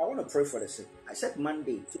 I want to pray for the sick. I said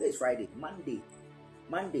Monday. Today is Friday. Monday.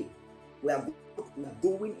 We are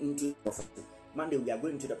going into the prophetic. Monday we are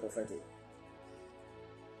going to the prophetic.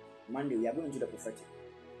 Monday we are going to the prophetic.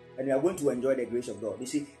 And we are going to enjoy the grace of God. You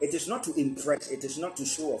see, it is not to impress. It is not to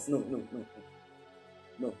show off. No.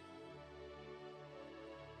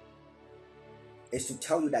 It's to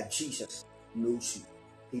tell you that Jesus knows you.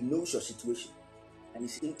 He knows your situation. And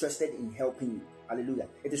is interested in helping you. Hallelujah.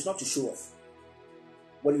 It is not to show off.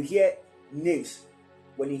 When you hear names,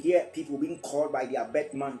 when you hear people being called by their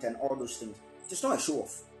birth month and all those things, it is not a show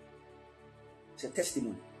off. It's a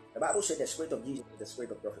testimony. The Bible said the Spirit of Jesus is the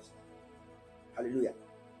Spirit of prophecy. Hallelujah.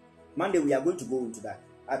 Monday we are going to go into that.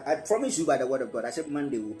 I promise you by the word of God. I said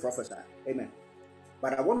Monday we will prophesy. Amen.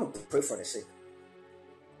 But I want to pray for the sick.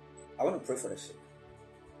 I want to pray for the sick.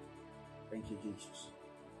 Thank you, Jesus.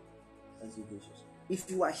 Thank you, Jesus. If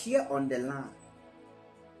you are here on the line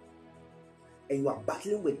and you are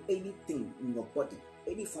battling with anything in your body,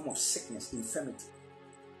 any form of sickness, infirmity,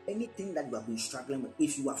 anything that you have been struggling with,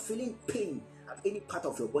 if you are feeling pain at any part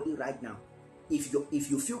of your body right now, if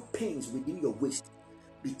you feel pains within your waist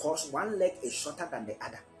because one leg is shorter than the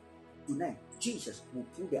other, tonight Jesus will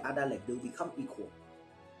pull the other leg. They will become equal.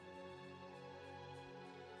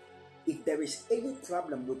 If there is any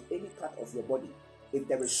problem with any part of your body, if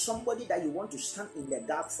there is somebody that you want to stand in the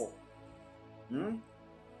gap for,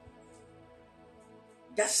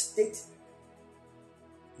 just state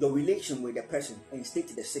your relation with the person and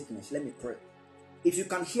state the sickness. Let me pray. If you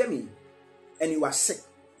can hear me and you are sick,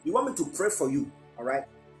 you want me to pray for you, all right?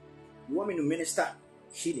 You want me to minister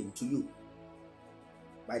healing to you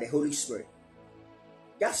by the Holy Spirit.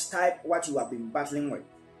 Just type what you have been battling with,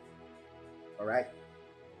 all right?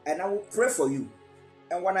 And I will pray for you.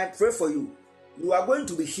 And when I pray for you, you are going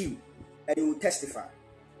to be healed and you will testify.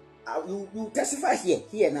 You testify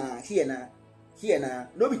here now.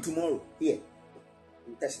 No be tomorrow, here.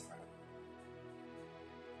 You testify.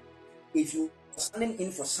 If you are standing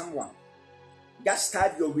in for someone, just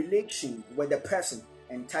type your relation with the person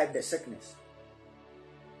and type the sickness.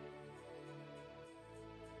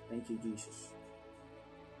 Thank you, Jesus.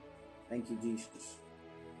 Thank you, Jesus.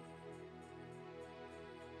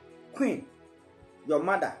 Queen, your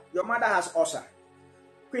mother has ulcer.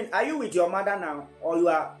 Queen, are you with your mother now, or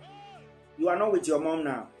you are not with your mom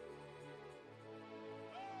now?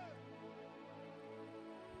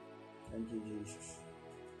 Thank you, Jesus.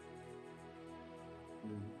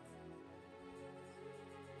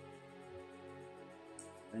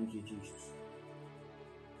 Thank you, Jesus.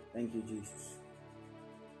 Thank you, Jesus.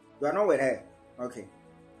 You are not with her. Okay.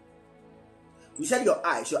 You said your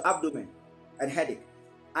eyes, your abdomen, and headache.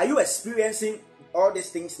 Are you experiencing all these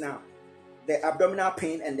things now? The abdominal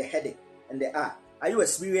pain and the headache and the eye. Are you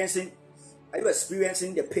experiencing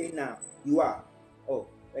the pain now? You are. Oh,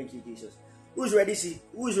 thank you, Jesus. Who's ready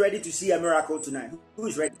to see a miracle tonight?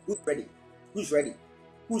 Who's ready? Who's ready? Who's ready?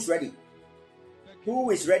 Who's ready?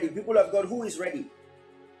 Who is ready? People of God, who is ready?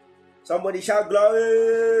 Somebody shout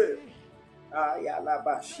glory. I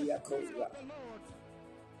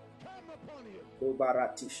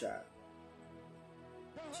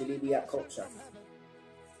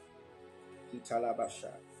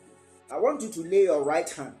want you to lay your right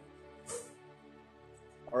hand,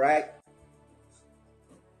 all right,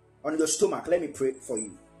 on your stomach. Let me pray for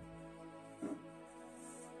you.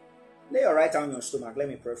 Lay your right hand on your stomach. Let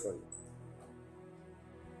me pray for you.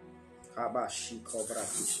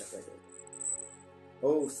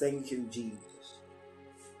 Oh, thank you, Jesus.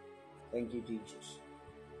 Thank you, Jesus.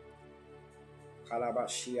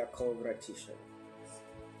 Kalabashia Kovratisha.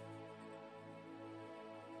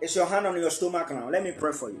 It's your hand on your stomach now. Let me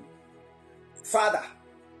pray for you. Father,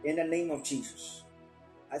 in the name of Jesus,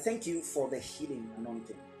 I thank you for the healing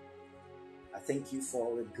anointing. I thank you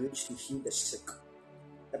for the grace to heal the sick.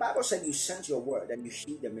 The Bible said you sent your word and you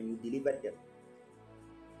healed them and you delivered them.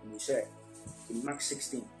 And you said in Mark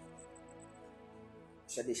 16, you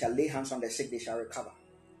said they shall lay hands on the sick, they shall recover.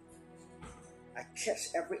 I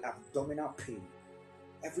curse every abdominal pain,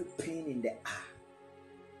 every pain in the eye,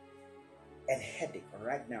 and headache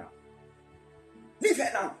right now. Leave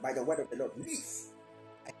her now by the word of the Lord. Leave.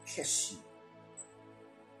 I curse you.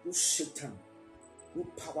 You Satan,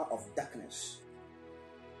 you power of darkness.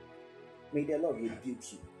 May the Lord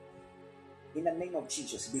rebuke you. In the name of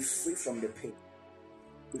Jesus, be free from the pain.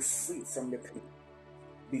 Be free from the pain.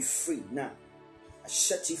 Be free now. I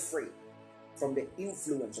set you free from the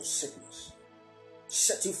influence of sickness.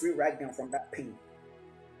 Set you free right now from that pain.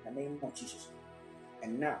 In the name of Jesus.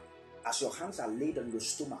 And now, as your hands are laid on your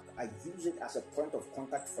stomach, I use it as a point of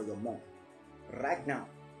contact for your mom. Right now,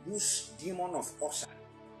 use demon of ulcer.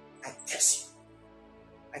 I curse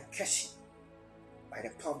you. I curse you by the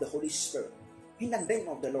power of the Holy Spirit. In the name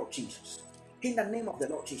of the Lord Jesus. In the name of the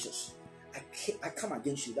Lord Jesus. I come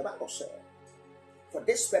against you. The Bible said, for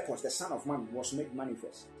this purpose, the Son of Man was made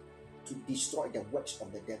manifest to destroy the works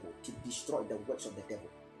of the devil. To destroy the works of the devil.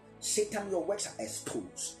 Satan, your works are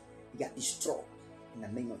exposed. They are destroyed. In the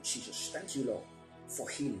name of Jesus. Thank you, Lord, for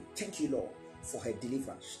healing. Thank you, Lord, for her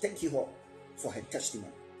deliverance. Thank you, Lord, for her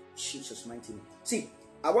testimony. Jesus' mighty name. See,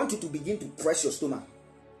 I want you to begin to press your stomach.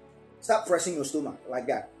 Start pressing your stomach like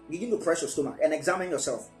that. Begin to press your stomach and examine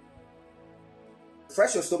yourself.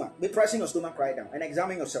 Press your stomach. Be pressing your stomach right now and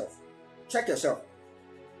examine yourself. Check yourself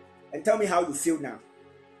and tell me how you feel now.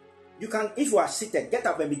 You can, if you are seated, get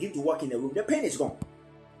up and begin to walk in the room. The pain is gone.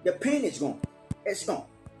 The pain is gone. It's gone.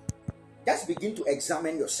 Just begin to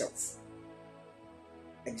examine yourself.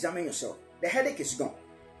 Examine yourself. The headache is gone.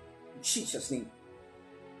 In Jesus' name.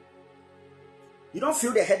 You don't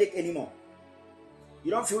feel the headache anymore.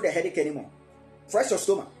 You don't feel the headache anymore. Press your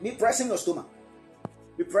stomach. Be pressing your stomach.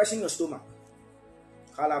 Be pressing your stomach.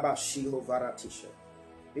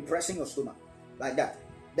 Be pressing your stomach. Like that.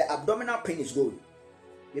 The abdominal pain is going.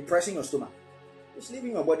 Be pressing your stomach. It's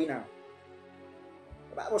leaving your body now.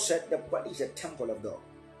 The Bible said the body is a temple of God.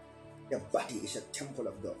 The body is a temple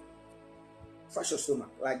of God. Press your stomach.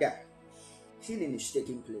 Like that. Healing is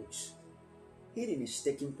taking place. Healing is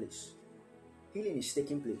taking place. Healing is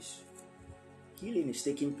taking place. Healing is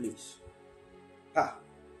taking place. Ha.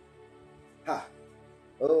 Ha.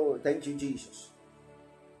 Oh, thank you, Jesus.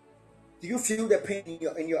 Do you feel the pain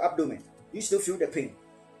in your abdomen? Do you still feel the pain?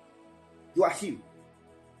 You are healed.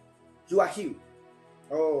 You are healed.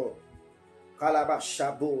 Oh.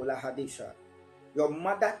 Kalabashabo lahadisha. Your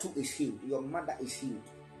mother too is healed. Your mother is healed.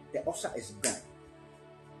 The ulcer is gone.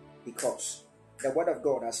 Because the word of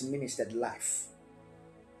God has ministered life.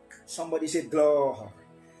 Somebody say glory.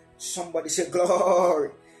 Somebody say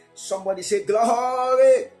glory. Somebody say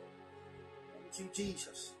glory. Thank you,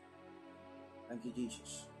 Jesus. Thank you,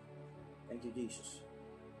 Jesus. Thank you, Jesus.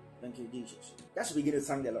 Thank you, Jesus. Just begin to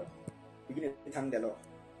thank the Lord. Begin to thank the Lord.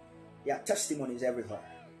 There are testimonies everywhere.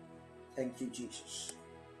 Thank you, Jesus.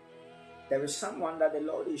 There is someone that the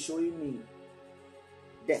Lord is showing me.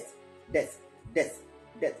 Death, death, death,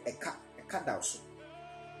 death. A cat douse.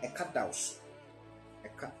 A cat douse. A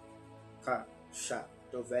cat. Cat. Shat.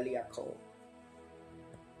 Dovelia call.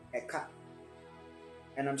 A cat.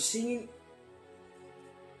 And I'm seeing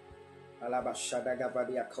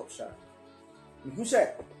Alabashadagavadia Kosha. Who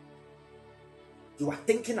said you are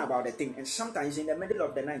thinking about the thing, and sometimes in the middle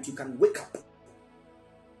of the night you can wake up.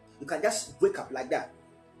 You can just wake up like that,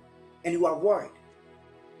 and you are worried.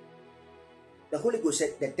 The Holy Ghost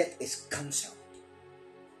said the death is cancelled.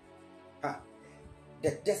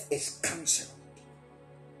 The death is cancelled.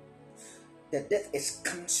 The death is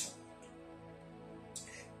cancelled.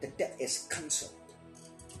 The death is cancelled.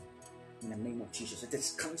 In the name of Jesus, it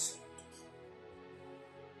is cancelled.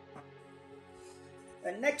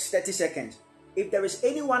 The next 30 seconds, if there is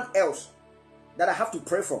anyone else that I have to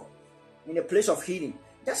pray for in a place of healing,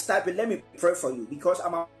 just type it. Let me pray for you, because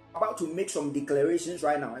I'm about to make some declarations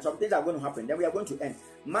right now, and some things are going to happen. Then we are going to end.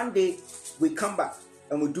 Monday, we come back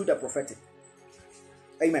and we do the prophetic.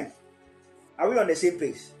 Amen. Are we on the same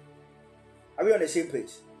page? Are we on the same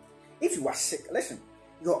page? If you are sick, listen,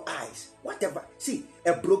 your eyes, whatever, see,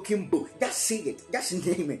 a broken bone, just say it, just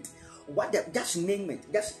name it. Just name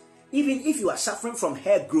it. Just, even if you are suffering from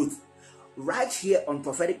hair growth, right here on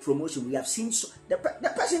prophetic promotion, we have seen the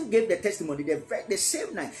person gave the testimony the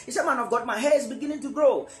same night. He said, man of God, my hair is beginning to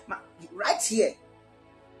grow. Right here.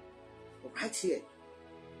 Right here.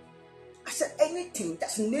 I said, anything,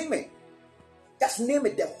 just name it. Just name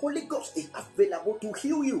it. The Holy Ghost is available to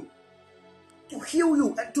heal you. To heal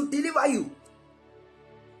you and to deliver you.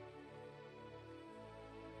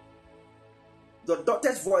 Your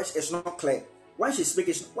daughter's voice is not clear. When she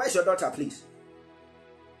speaks, where's your daughter, please?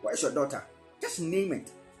 Where's your daughter? Just name it.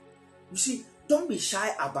 You see, don't be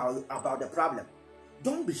shy about the problem.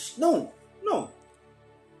 Don't be, no.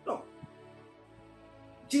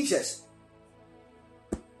 Jesus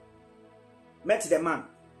met the man.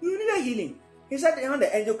 You need a healing. He said, when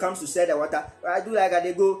the angel comes to stir the water, I do like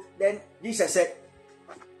they go. Then Jesus said,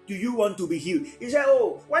 do you want to be healed? He said,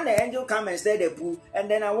 oh, when the angel comes and stir the pool, and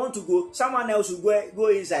then I want to go, someone else will go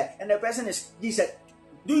inside. And the person is, he said,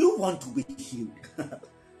 do you want to be healed?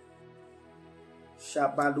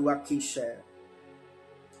 Shabaluakisha.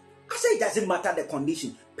 I say it doesn't matter the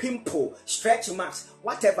condition, pimple, stretch marks,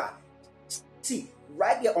 whatever. See,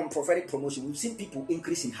 right here on prophetic promotion, we've seen people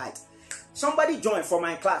increase in height. Somebody joined for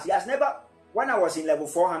my class. He has never, when I was in level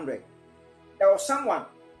 400, there was someone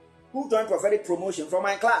who joined prophetic promotion for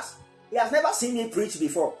my class. He has never seen me preach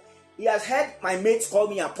before. He has heard my mates call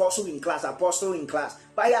me apostle in class,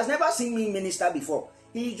 but he has never seen me minister before.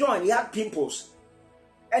 He joined, he had pimples.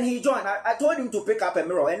 And he joined. I told him to pick up a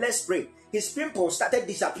mirror and let's pray. His pimples started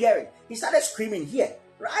disappearing. He started screaming here,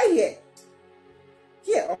 right here.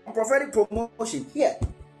 Here, on prophetic promotion, here.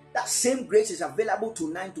 That same grace is available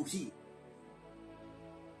tonight to heal.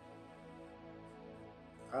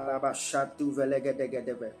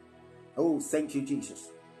 Oh, thank you, Jesus.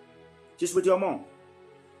 She's with your mom.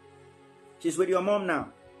 She's with your mom now.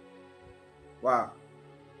 Wow.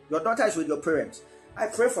 Your daughter is with your parents. I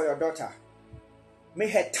pray for your daughter. May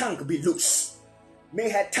her tongue be loose. May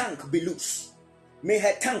her tongue be loose. May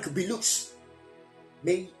her tongue be loose.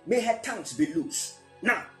 May her tongues be loose.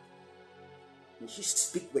 Now, may she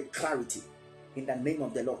speak with clarity in the name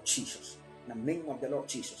of the Lord Jesus. In the name of the Lord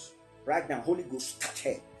Jesus. Right now, Holy Ghost, touch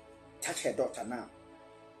her. Touch her daughter now.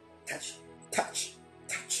 Touch.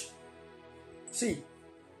 See,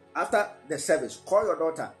 after the service, call your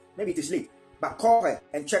daughter. Maybe it is late, but call her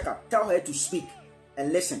and check her. Tell her to speak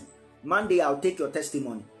and listen. Monday, I'll take your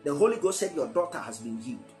testimony. The Holy Ghost said your daughter has been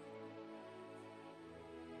healed.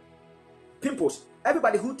 Pimples.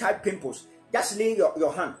 Everybody who type pimples, just lay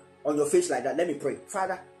your hand on your face like that. Let me pray.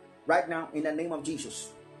 Father, right now, in the name of Jesus,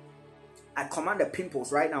 I command the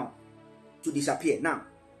pimples right now to disappear. Now,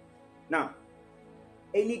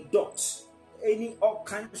 any dots, all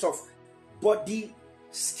kinds of body,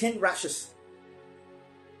 skin rashes,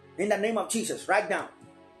 in the name of Jesus, right now,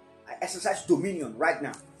 I exercise dominion right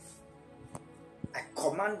now. I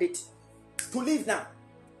command it to leave now.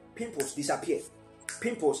 Pimples disappear.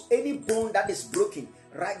 Pimples, any bone that is broken,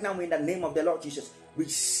 right now in the name of the Lord Jesus,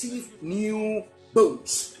 receive new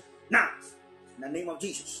bones. Now, in the name of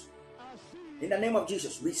Jesus. In the name of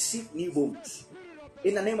Jesus, receive new bones.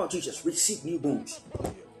 In the name of Jesus, receive new bones.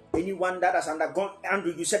 Anyone that has undergone,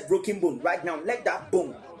 Andrew, you said broken bone. Right now, let that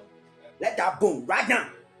bone right now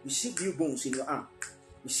receive new bones in your arm.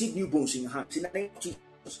 Receive new bones in your hands. In the name of Jesus,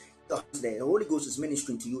 the Holy Ghost is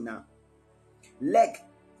ministering to you now. Leg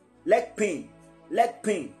pain.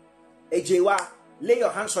 Ejewa, lay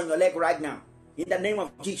your hands on your leg right now. In the name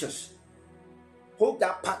of Jesus. Hold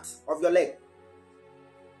that part of your leg.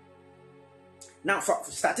 Now,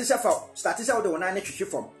 start this out the one I need to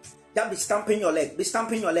from. That be stamping your leg.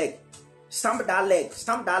 Stamp that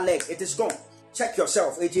leg. It is gone. Check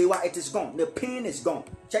yourself, Ejewa. It is gone. The pain is gone.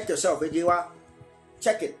 Check yourself, Ejewa.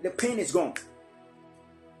 Check it. The pain is gone.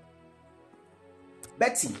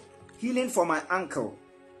 Betty, healing for my uncle.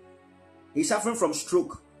 He's suffering from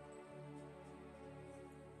stroke.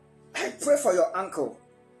 I pray for your uncle.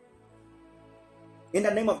 In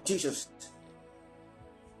the name of Jesus.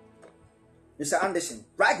 Mr. Anderson,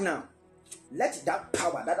 right now, let that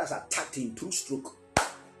power that has attacked him through stroke,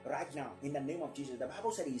 right now, in the name of Jesus. The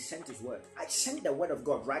Bible said he sent his word. I send the word of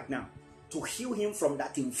God right now to heal him from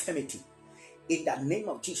that infirmity. In the name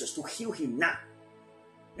of Jesus, to heal him now.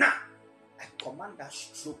 Now, I command that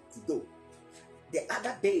stroke to go. The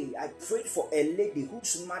other day, I prayed for a lady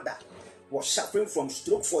whose mother was suffering from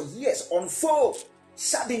stroke for years on phone.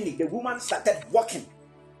 Suddenly, the woman started walking.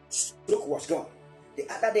 Stroke was gone. The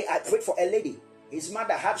other day, I prayed for a lady. His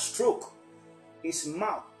mother had stroke.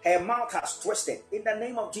 Her mouth has twisted. In the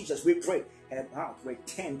name of Jesus, we pray. Her mouth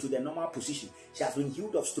returned to the normal position. She has been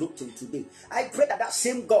healed of stroke till today. I pray that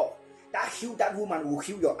same God that healed that woman will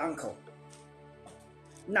heal your uncle.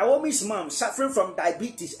 Naomi's mom suffering from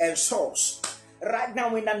diabetes and sores. Right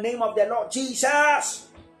now, in the name of the Lord Jesus,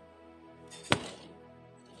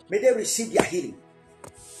 may they receive their healing.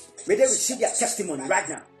 May they receive their testimony right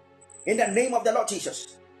now. In the name of the Lord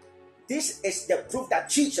Jesus. This is the proof that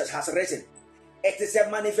Jesus has risen. It is a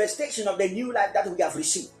manifestation of the new life that we have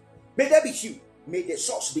received. May they be healed. May the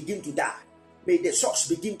sores begin to die. May the sores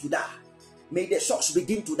begin to die. May the sores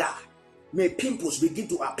begin to die. May pimples begin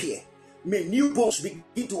to appear. May new bones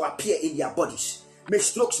begin to appear in their bodies. May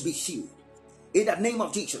strokes be healed. In the name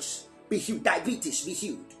of Jesus, be healed. Diabetes, be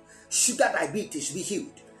healed. Sugar diabetes, be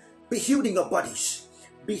healed. Be healed in your bodies.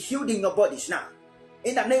 Be healed in your bodies now.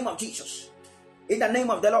 In the name of Jesus. In the name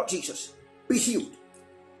of the Lord Jesus, be healed.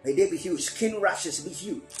 May they be healed. Skin rashes, be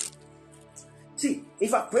healed. See,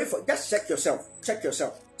 if I pray for, just check yourself. Check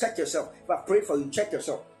yourself. Check yourself. If I pray for you, check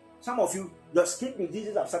yourself. Some of you, your skin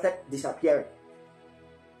diseases have started disappearing.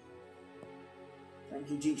 Thank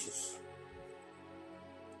you, Jesus.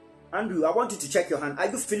 Andrew, I want you to check your hand. Are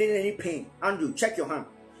you feeling any pain? Andrew, check your hand.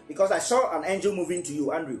 Because I saw an angel moving to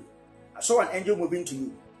you, Andrew. I saw an angel moving to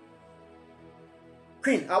you.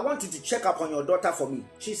 Queen, I want you to check up on your daughter for me.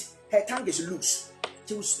 Her tongue is loose.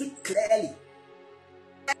 She will speak clearly.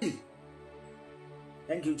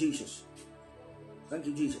 Thank you, Jesus. Thank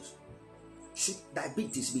you, Jesus. Should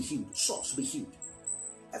diabetes be healed? Sores be healed.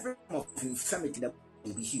 Every form of infirmity that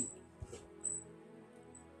will be healed.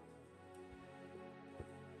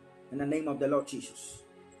 In the name of the Lord Jesus.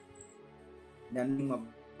 In the name of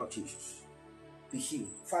the Lord Jesus. Be healed.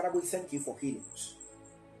 Father, we thank you for healings.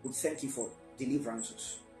 We thank you for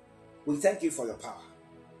deliverances. We thank you for your power.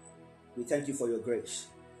 We thank you for your grace.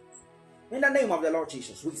 In the name of the Lord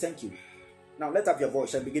Jesus, we thank you. Now lift up your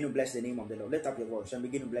voice and begin to bless the name of the Lord. Lift up your voice and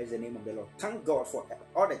begin to bless the name of the Lord. Thank God for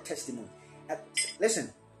all the testimony.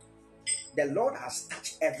 Listen, the Lord has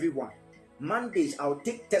touched everyone. Mondays, I'll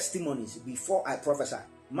take testimonies before I prophesy.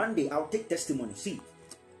 Monday, I'll take testimonies. See,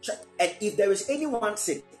 check. And if there is anyone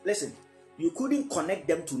sick, listen, you couldn't connect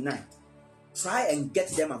them tonight. Try and get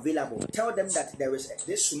them available. Tell them that there is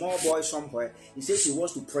this small boy somewhere. He says he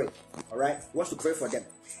wants to pray. All right? He wants to pray for them.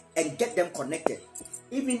 And get them connected.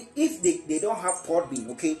 Even if they don't have Podbean,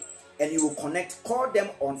 okay? And you will connect, call them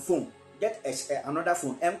on phone. Get another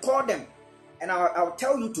phone and call them. And I'll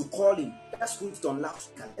tell you to call him. Just put it on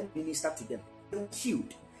loudspeaker and minister to them. They will be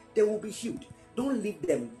healed. They will be healed. Don't leave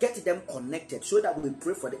them. Get them connected so that we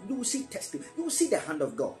pray for them. You will see testimony. You will see the hand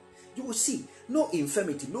of God. You will see no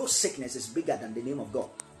infirmity, no sickness is bigger than the name of God.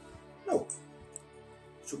 No.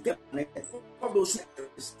 So get connected. All those,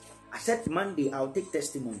 I said Monday, I'll take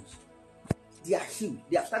testimonies. They are healed.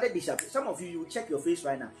 They have started disappearing. Some of you will check your face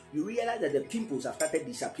right now. You realize that the pimples have started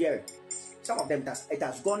disappearing. Some of them, it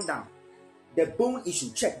has gone down. The bone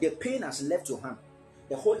issue, check. The pain has left your hand.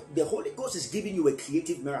 The Holy Ghost is giving you a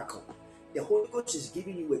creative miracle. The Holy Ghost is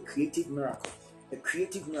giving you a creative miracle. A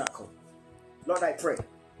creative miracle. Lord, I pray.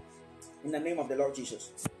 In the name of the Lord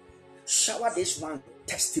Jesus, shower this one with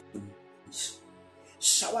testimonies.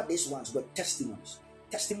 Shower these ones with testimonies.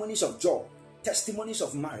 Testimonies of joy, testimonies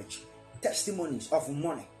of marriage, testimonies of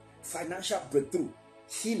money, financial breakthrough,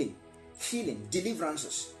 healing,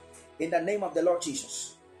 deliverances. In the name of the Lord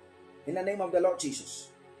Jesus. In the name of the Lord Jesus.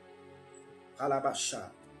 Halabasha.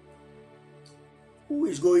 Who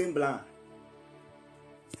is going blind?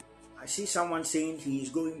 I see someone saying he is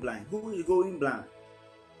going blind. Who is going blind?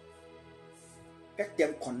 Get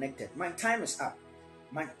them connected. My time is up.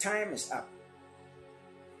 My time is up.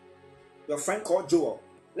 Your friend called Joel.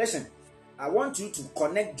 Listen, I want you to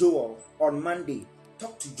connect Joel on Monday.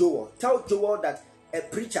 Talk to Joel. Tell Joel that a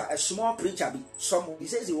preacher, a small preacher, someone, he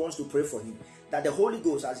says he wants to pray for him. That the Holy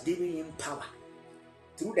Ghost has given him power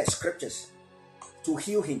through the scriptures to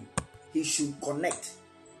heal him. He should connect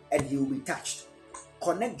and he will be touched.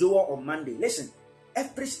 Connect Joel on Monday. Listen,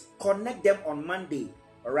 connect them on Monday.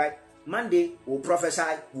 All right. Monday will prophesy,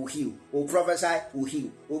 will heal. Will prophesy, will heal.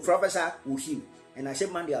 Will prophesy, will heal. And I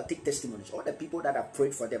said Monday I'll take testimonies. All the people that have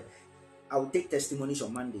prayed for them, I will take testimonies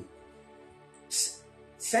on Monday.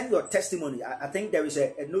 Send your testimony. I think there is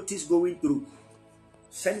a notice going through.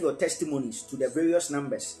 Send your testimonies to the various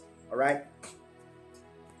numbers. All right.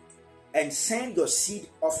 And send your seed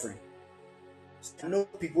offering. I know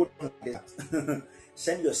people don't do that.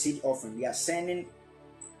 Send your seed offering. They are sending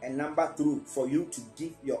a number through for you to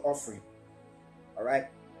give your offering. All right.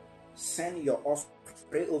 Send your offering.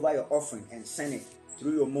 Pray over your offering and send it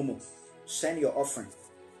through your Momo. Send your offering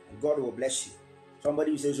and God will bless you.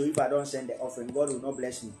 Somebody will say, so if I don't send the offering, God will not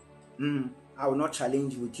bless me. I will not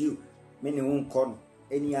challenge with you. Many won't call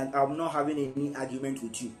me. I'm not having any argument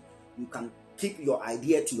with you. You can keep your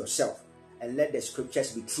idea to yourself and let the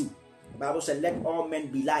scriptures be true. The Bible said, let all men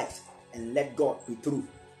be light and let God be true.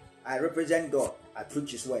 I represent God. I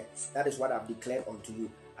preach His word. That is what I've declared unto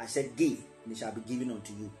you. I said, give, and it shall be given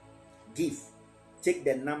unto you. Give. Take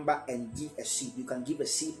the number and give a seed. You can give a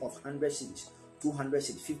seed of 100 cedis, 200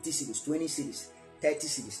 cedis, 50 cedis, 20 cedis, 30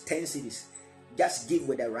 cedis, 10 cedis. Just give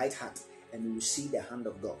with the right heart, and you will see the hand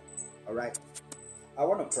of God. All right? I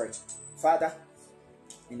want to pray. Father,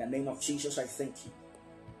 in the name of Jesus, I thank you.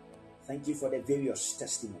 Thank you for the various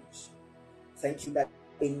testimonies. Thank you that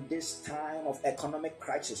in this time of economic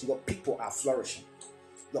crisis, your people are flourishing.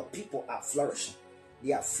 Your people are flourishing.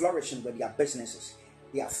 They are flourishing with their businesses.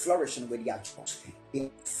 They are flourishing with their jobs. They are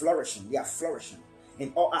flourishing. They are flourishing.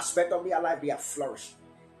 In all aspects of their life, they are flourishing.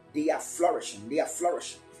 They are flourishing. They are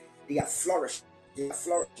flourishing. They are flourishing. They are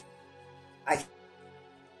flourishing.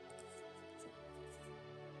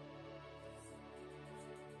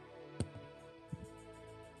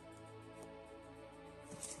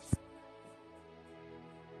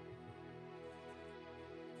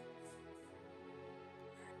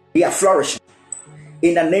 They are flourishing.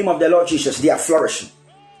 In the name of the Lord Jesus, they are flourishing.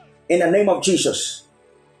 In the name of Jesus,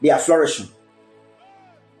 they are flourishing.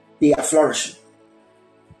 They are flourishing.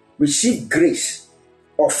 Receive grace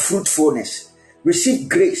of fruitfulness. Receive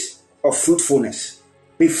grace of fruitfulness.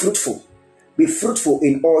 Be fruitful. Be fruitful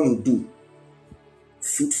in all you do.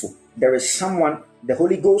 Fruitful. There is someone the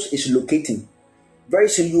Holy Ghost is locating. Very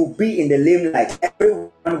soon you'll be in the limelight.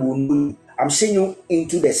 Everyone will know you. I'm seeing you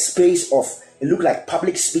into the space of, it look like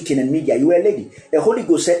public speaking and media. You are a lady. The Holy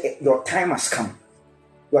Ghost said, your time has come.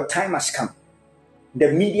 Your time has come.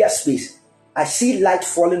 The media space. I see light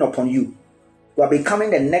falling upon you. You are becoming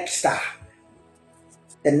the next star.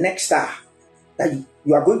 The next star that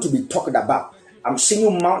you are going to be talked about. I'm seeing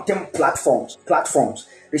you mountain platforms.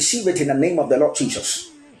 Receive it in the name of the Lord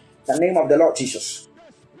Jesus. The name of the Lord Jesus.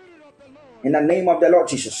 In the name of the Lord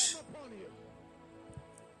Jesus.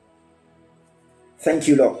 Thank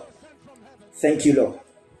you, Lord. Thank you, Lord.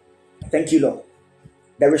 Thank you, Lord.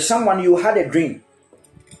 There is someone, you had a dream.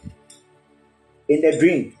 In the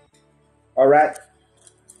dream, all right,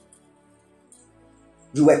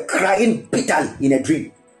 you were crying bitterly in a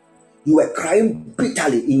dream. You were crying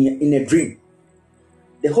bitterly in a dream.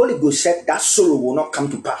 The Holy Ghost said that sorrow will not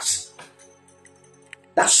come to pass.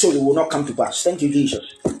 That sorrow will not come to pass. Thank you,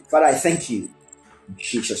 Jesus. Father, I thank you. In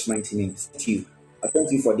Jesus' mighty name. Thank you. I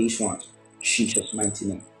thank you for these ones. In Jesus' mighty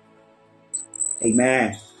name.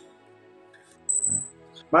 Amen.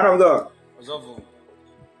 Man of God.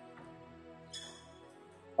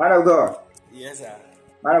 Man of God. Yes, sir.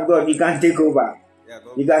 Man of God, you can't take over. Yeah,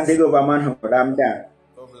 You can't take over, man of God. I'm done.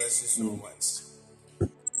 God bless you so much.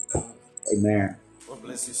 Amen. God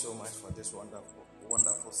bless you so much for this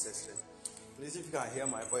wonderful session. Please, if you can hear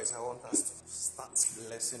my voice, I want us to start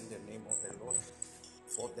blessing the name of the Lord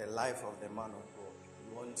for the life of the man of God.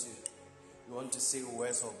 You want to say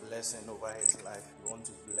words of blessing over his life. You want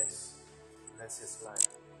to bless his life.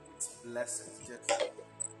 It's blessings. Just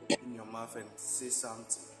open your mouth and say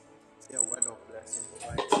something. Say a word of blessing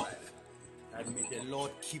over his life. And may the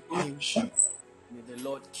Lord keep him. May the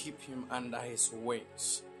Lord keep him under his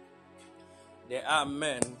wings. There are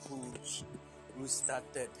men who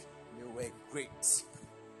started, they were great,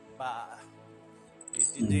 but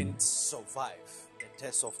they didn't survive the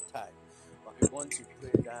test of time. But we want to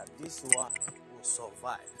pray that this one will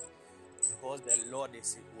survive because the Lord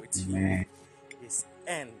is with him. His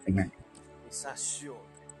end is assured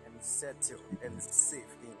and settled and safe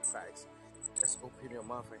in Christ. Just open your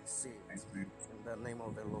mouth and say it in the name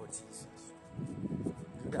of the Lord Jesus.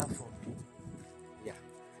 Do that for me. Yeah.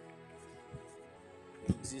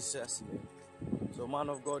 In Jesus' name. So, man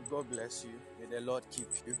of God, God bless you. May the Lord keep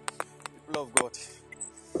you. People of God,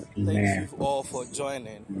 thank you all for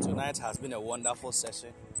joining. Tonight has been a wonderful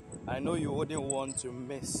session. I know you wouldn't want to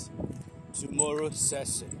miss tomorrow's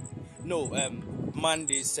session. No,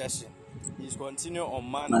 Monday's session. He's continuing on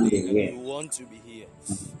Monday, and you want to be here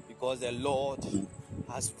because the Lord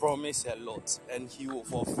has promised a lot and he will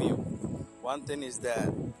fulfill. One thing is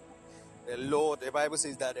that the Lord, the Bible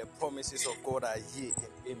says that the promises of God are yea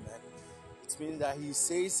and amen. It means that he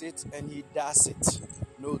says it and he does it.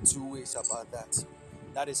 No two ways about that.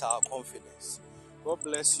 That is our confidence. God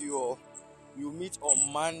bless you all. You meet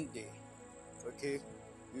on Monday. Okay?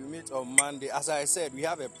 You meet on Monday. As I said, we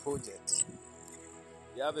have a project.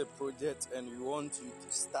 We have a project and we want you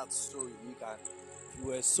to start sowing. You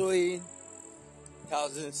were sowing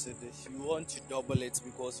thousands a day. You want to double it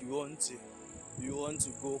because you want to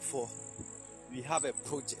go for. We have a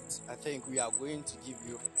project. I think we are going to give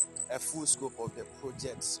you a full scope of the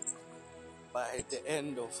project by the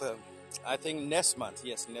end of I think next month.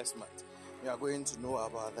 Yes, next month. We are going to know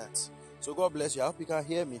about that. So God bless you. I hope you can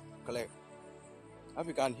hear me, Claire. I hope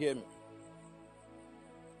you can hear me.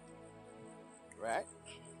 Right?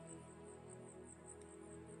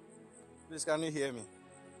 Please, can you hear me?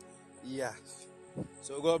 Yeah.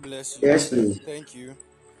 So God bless you. Yes, please. Thank you.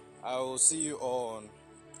 I will see you on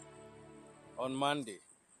Monday.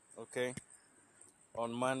 Okay?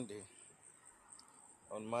 On Monday.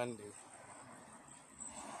 On Monday.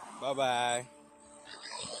 Bye-bye.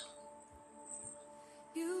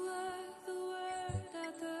 You are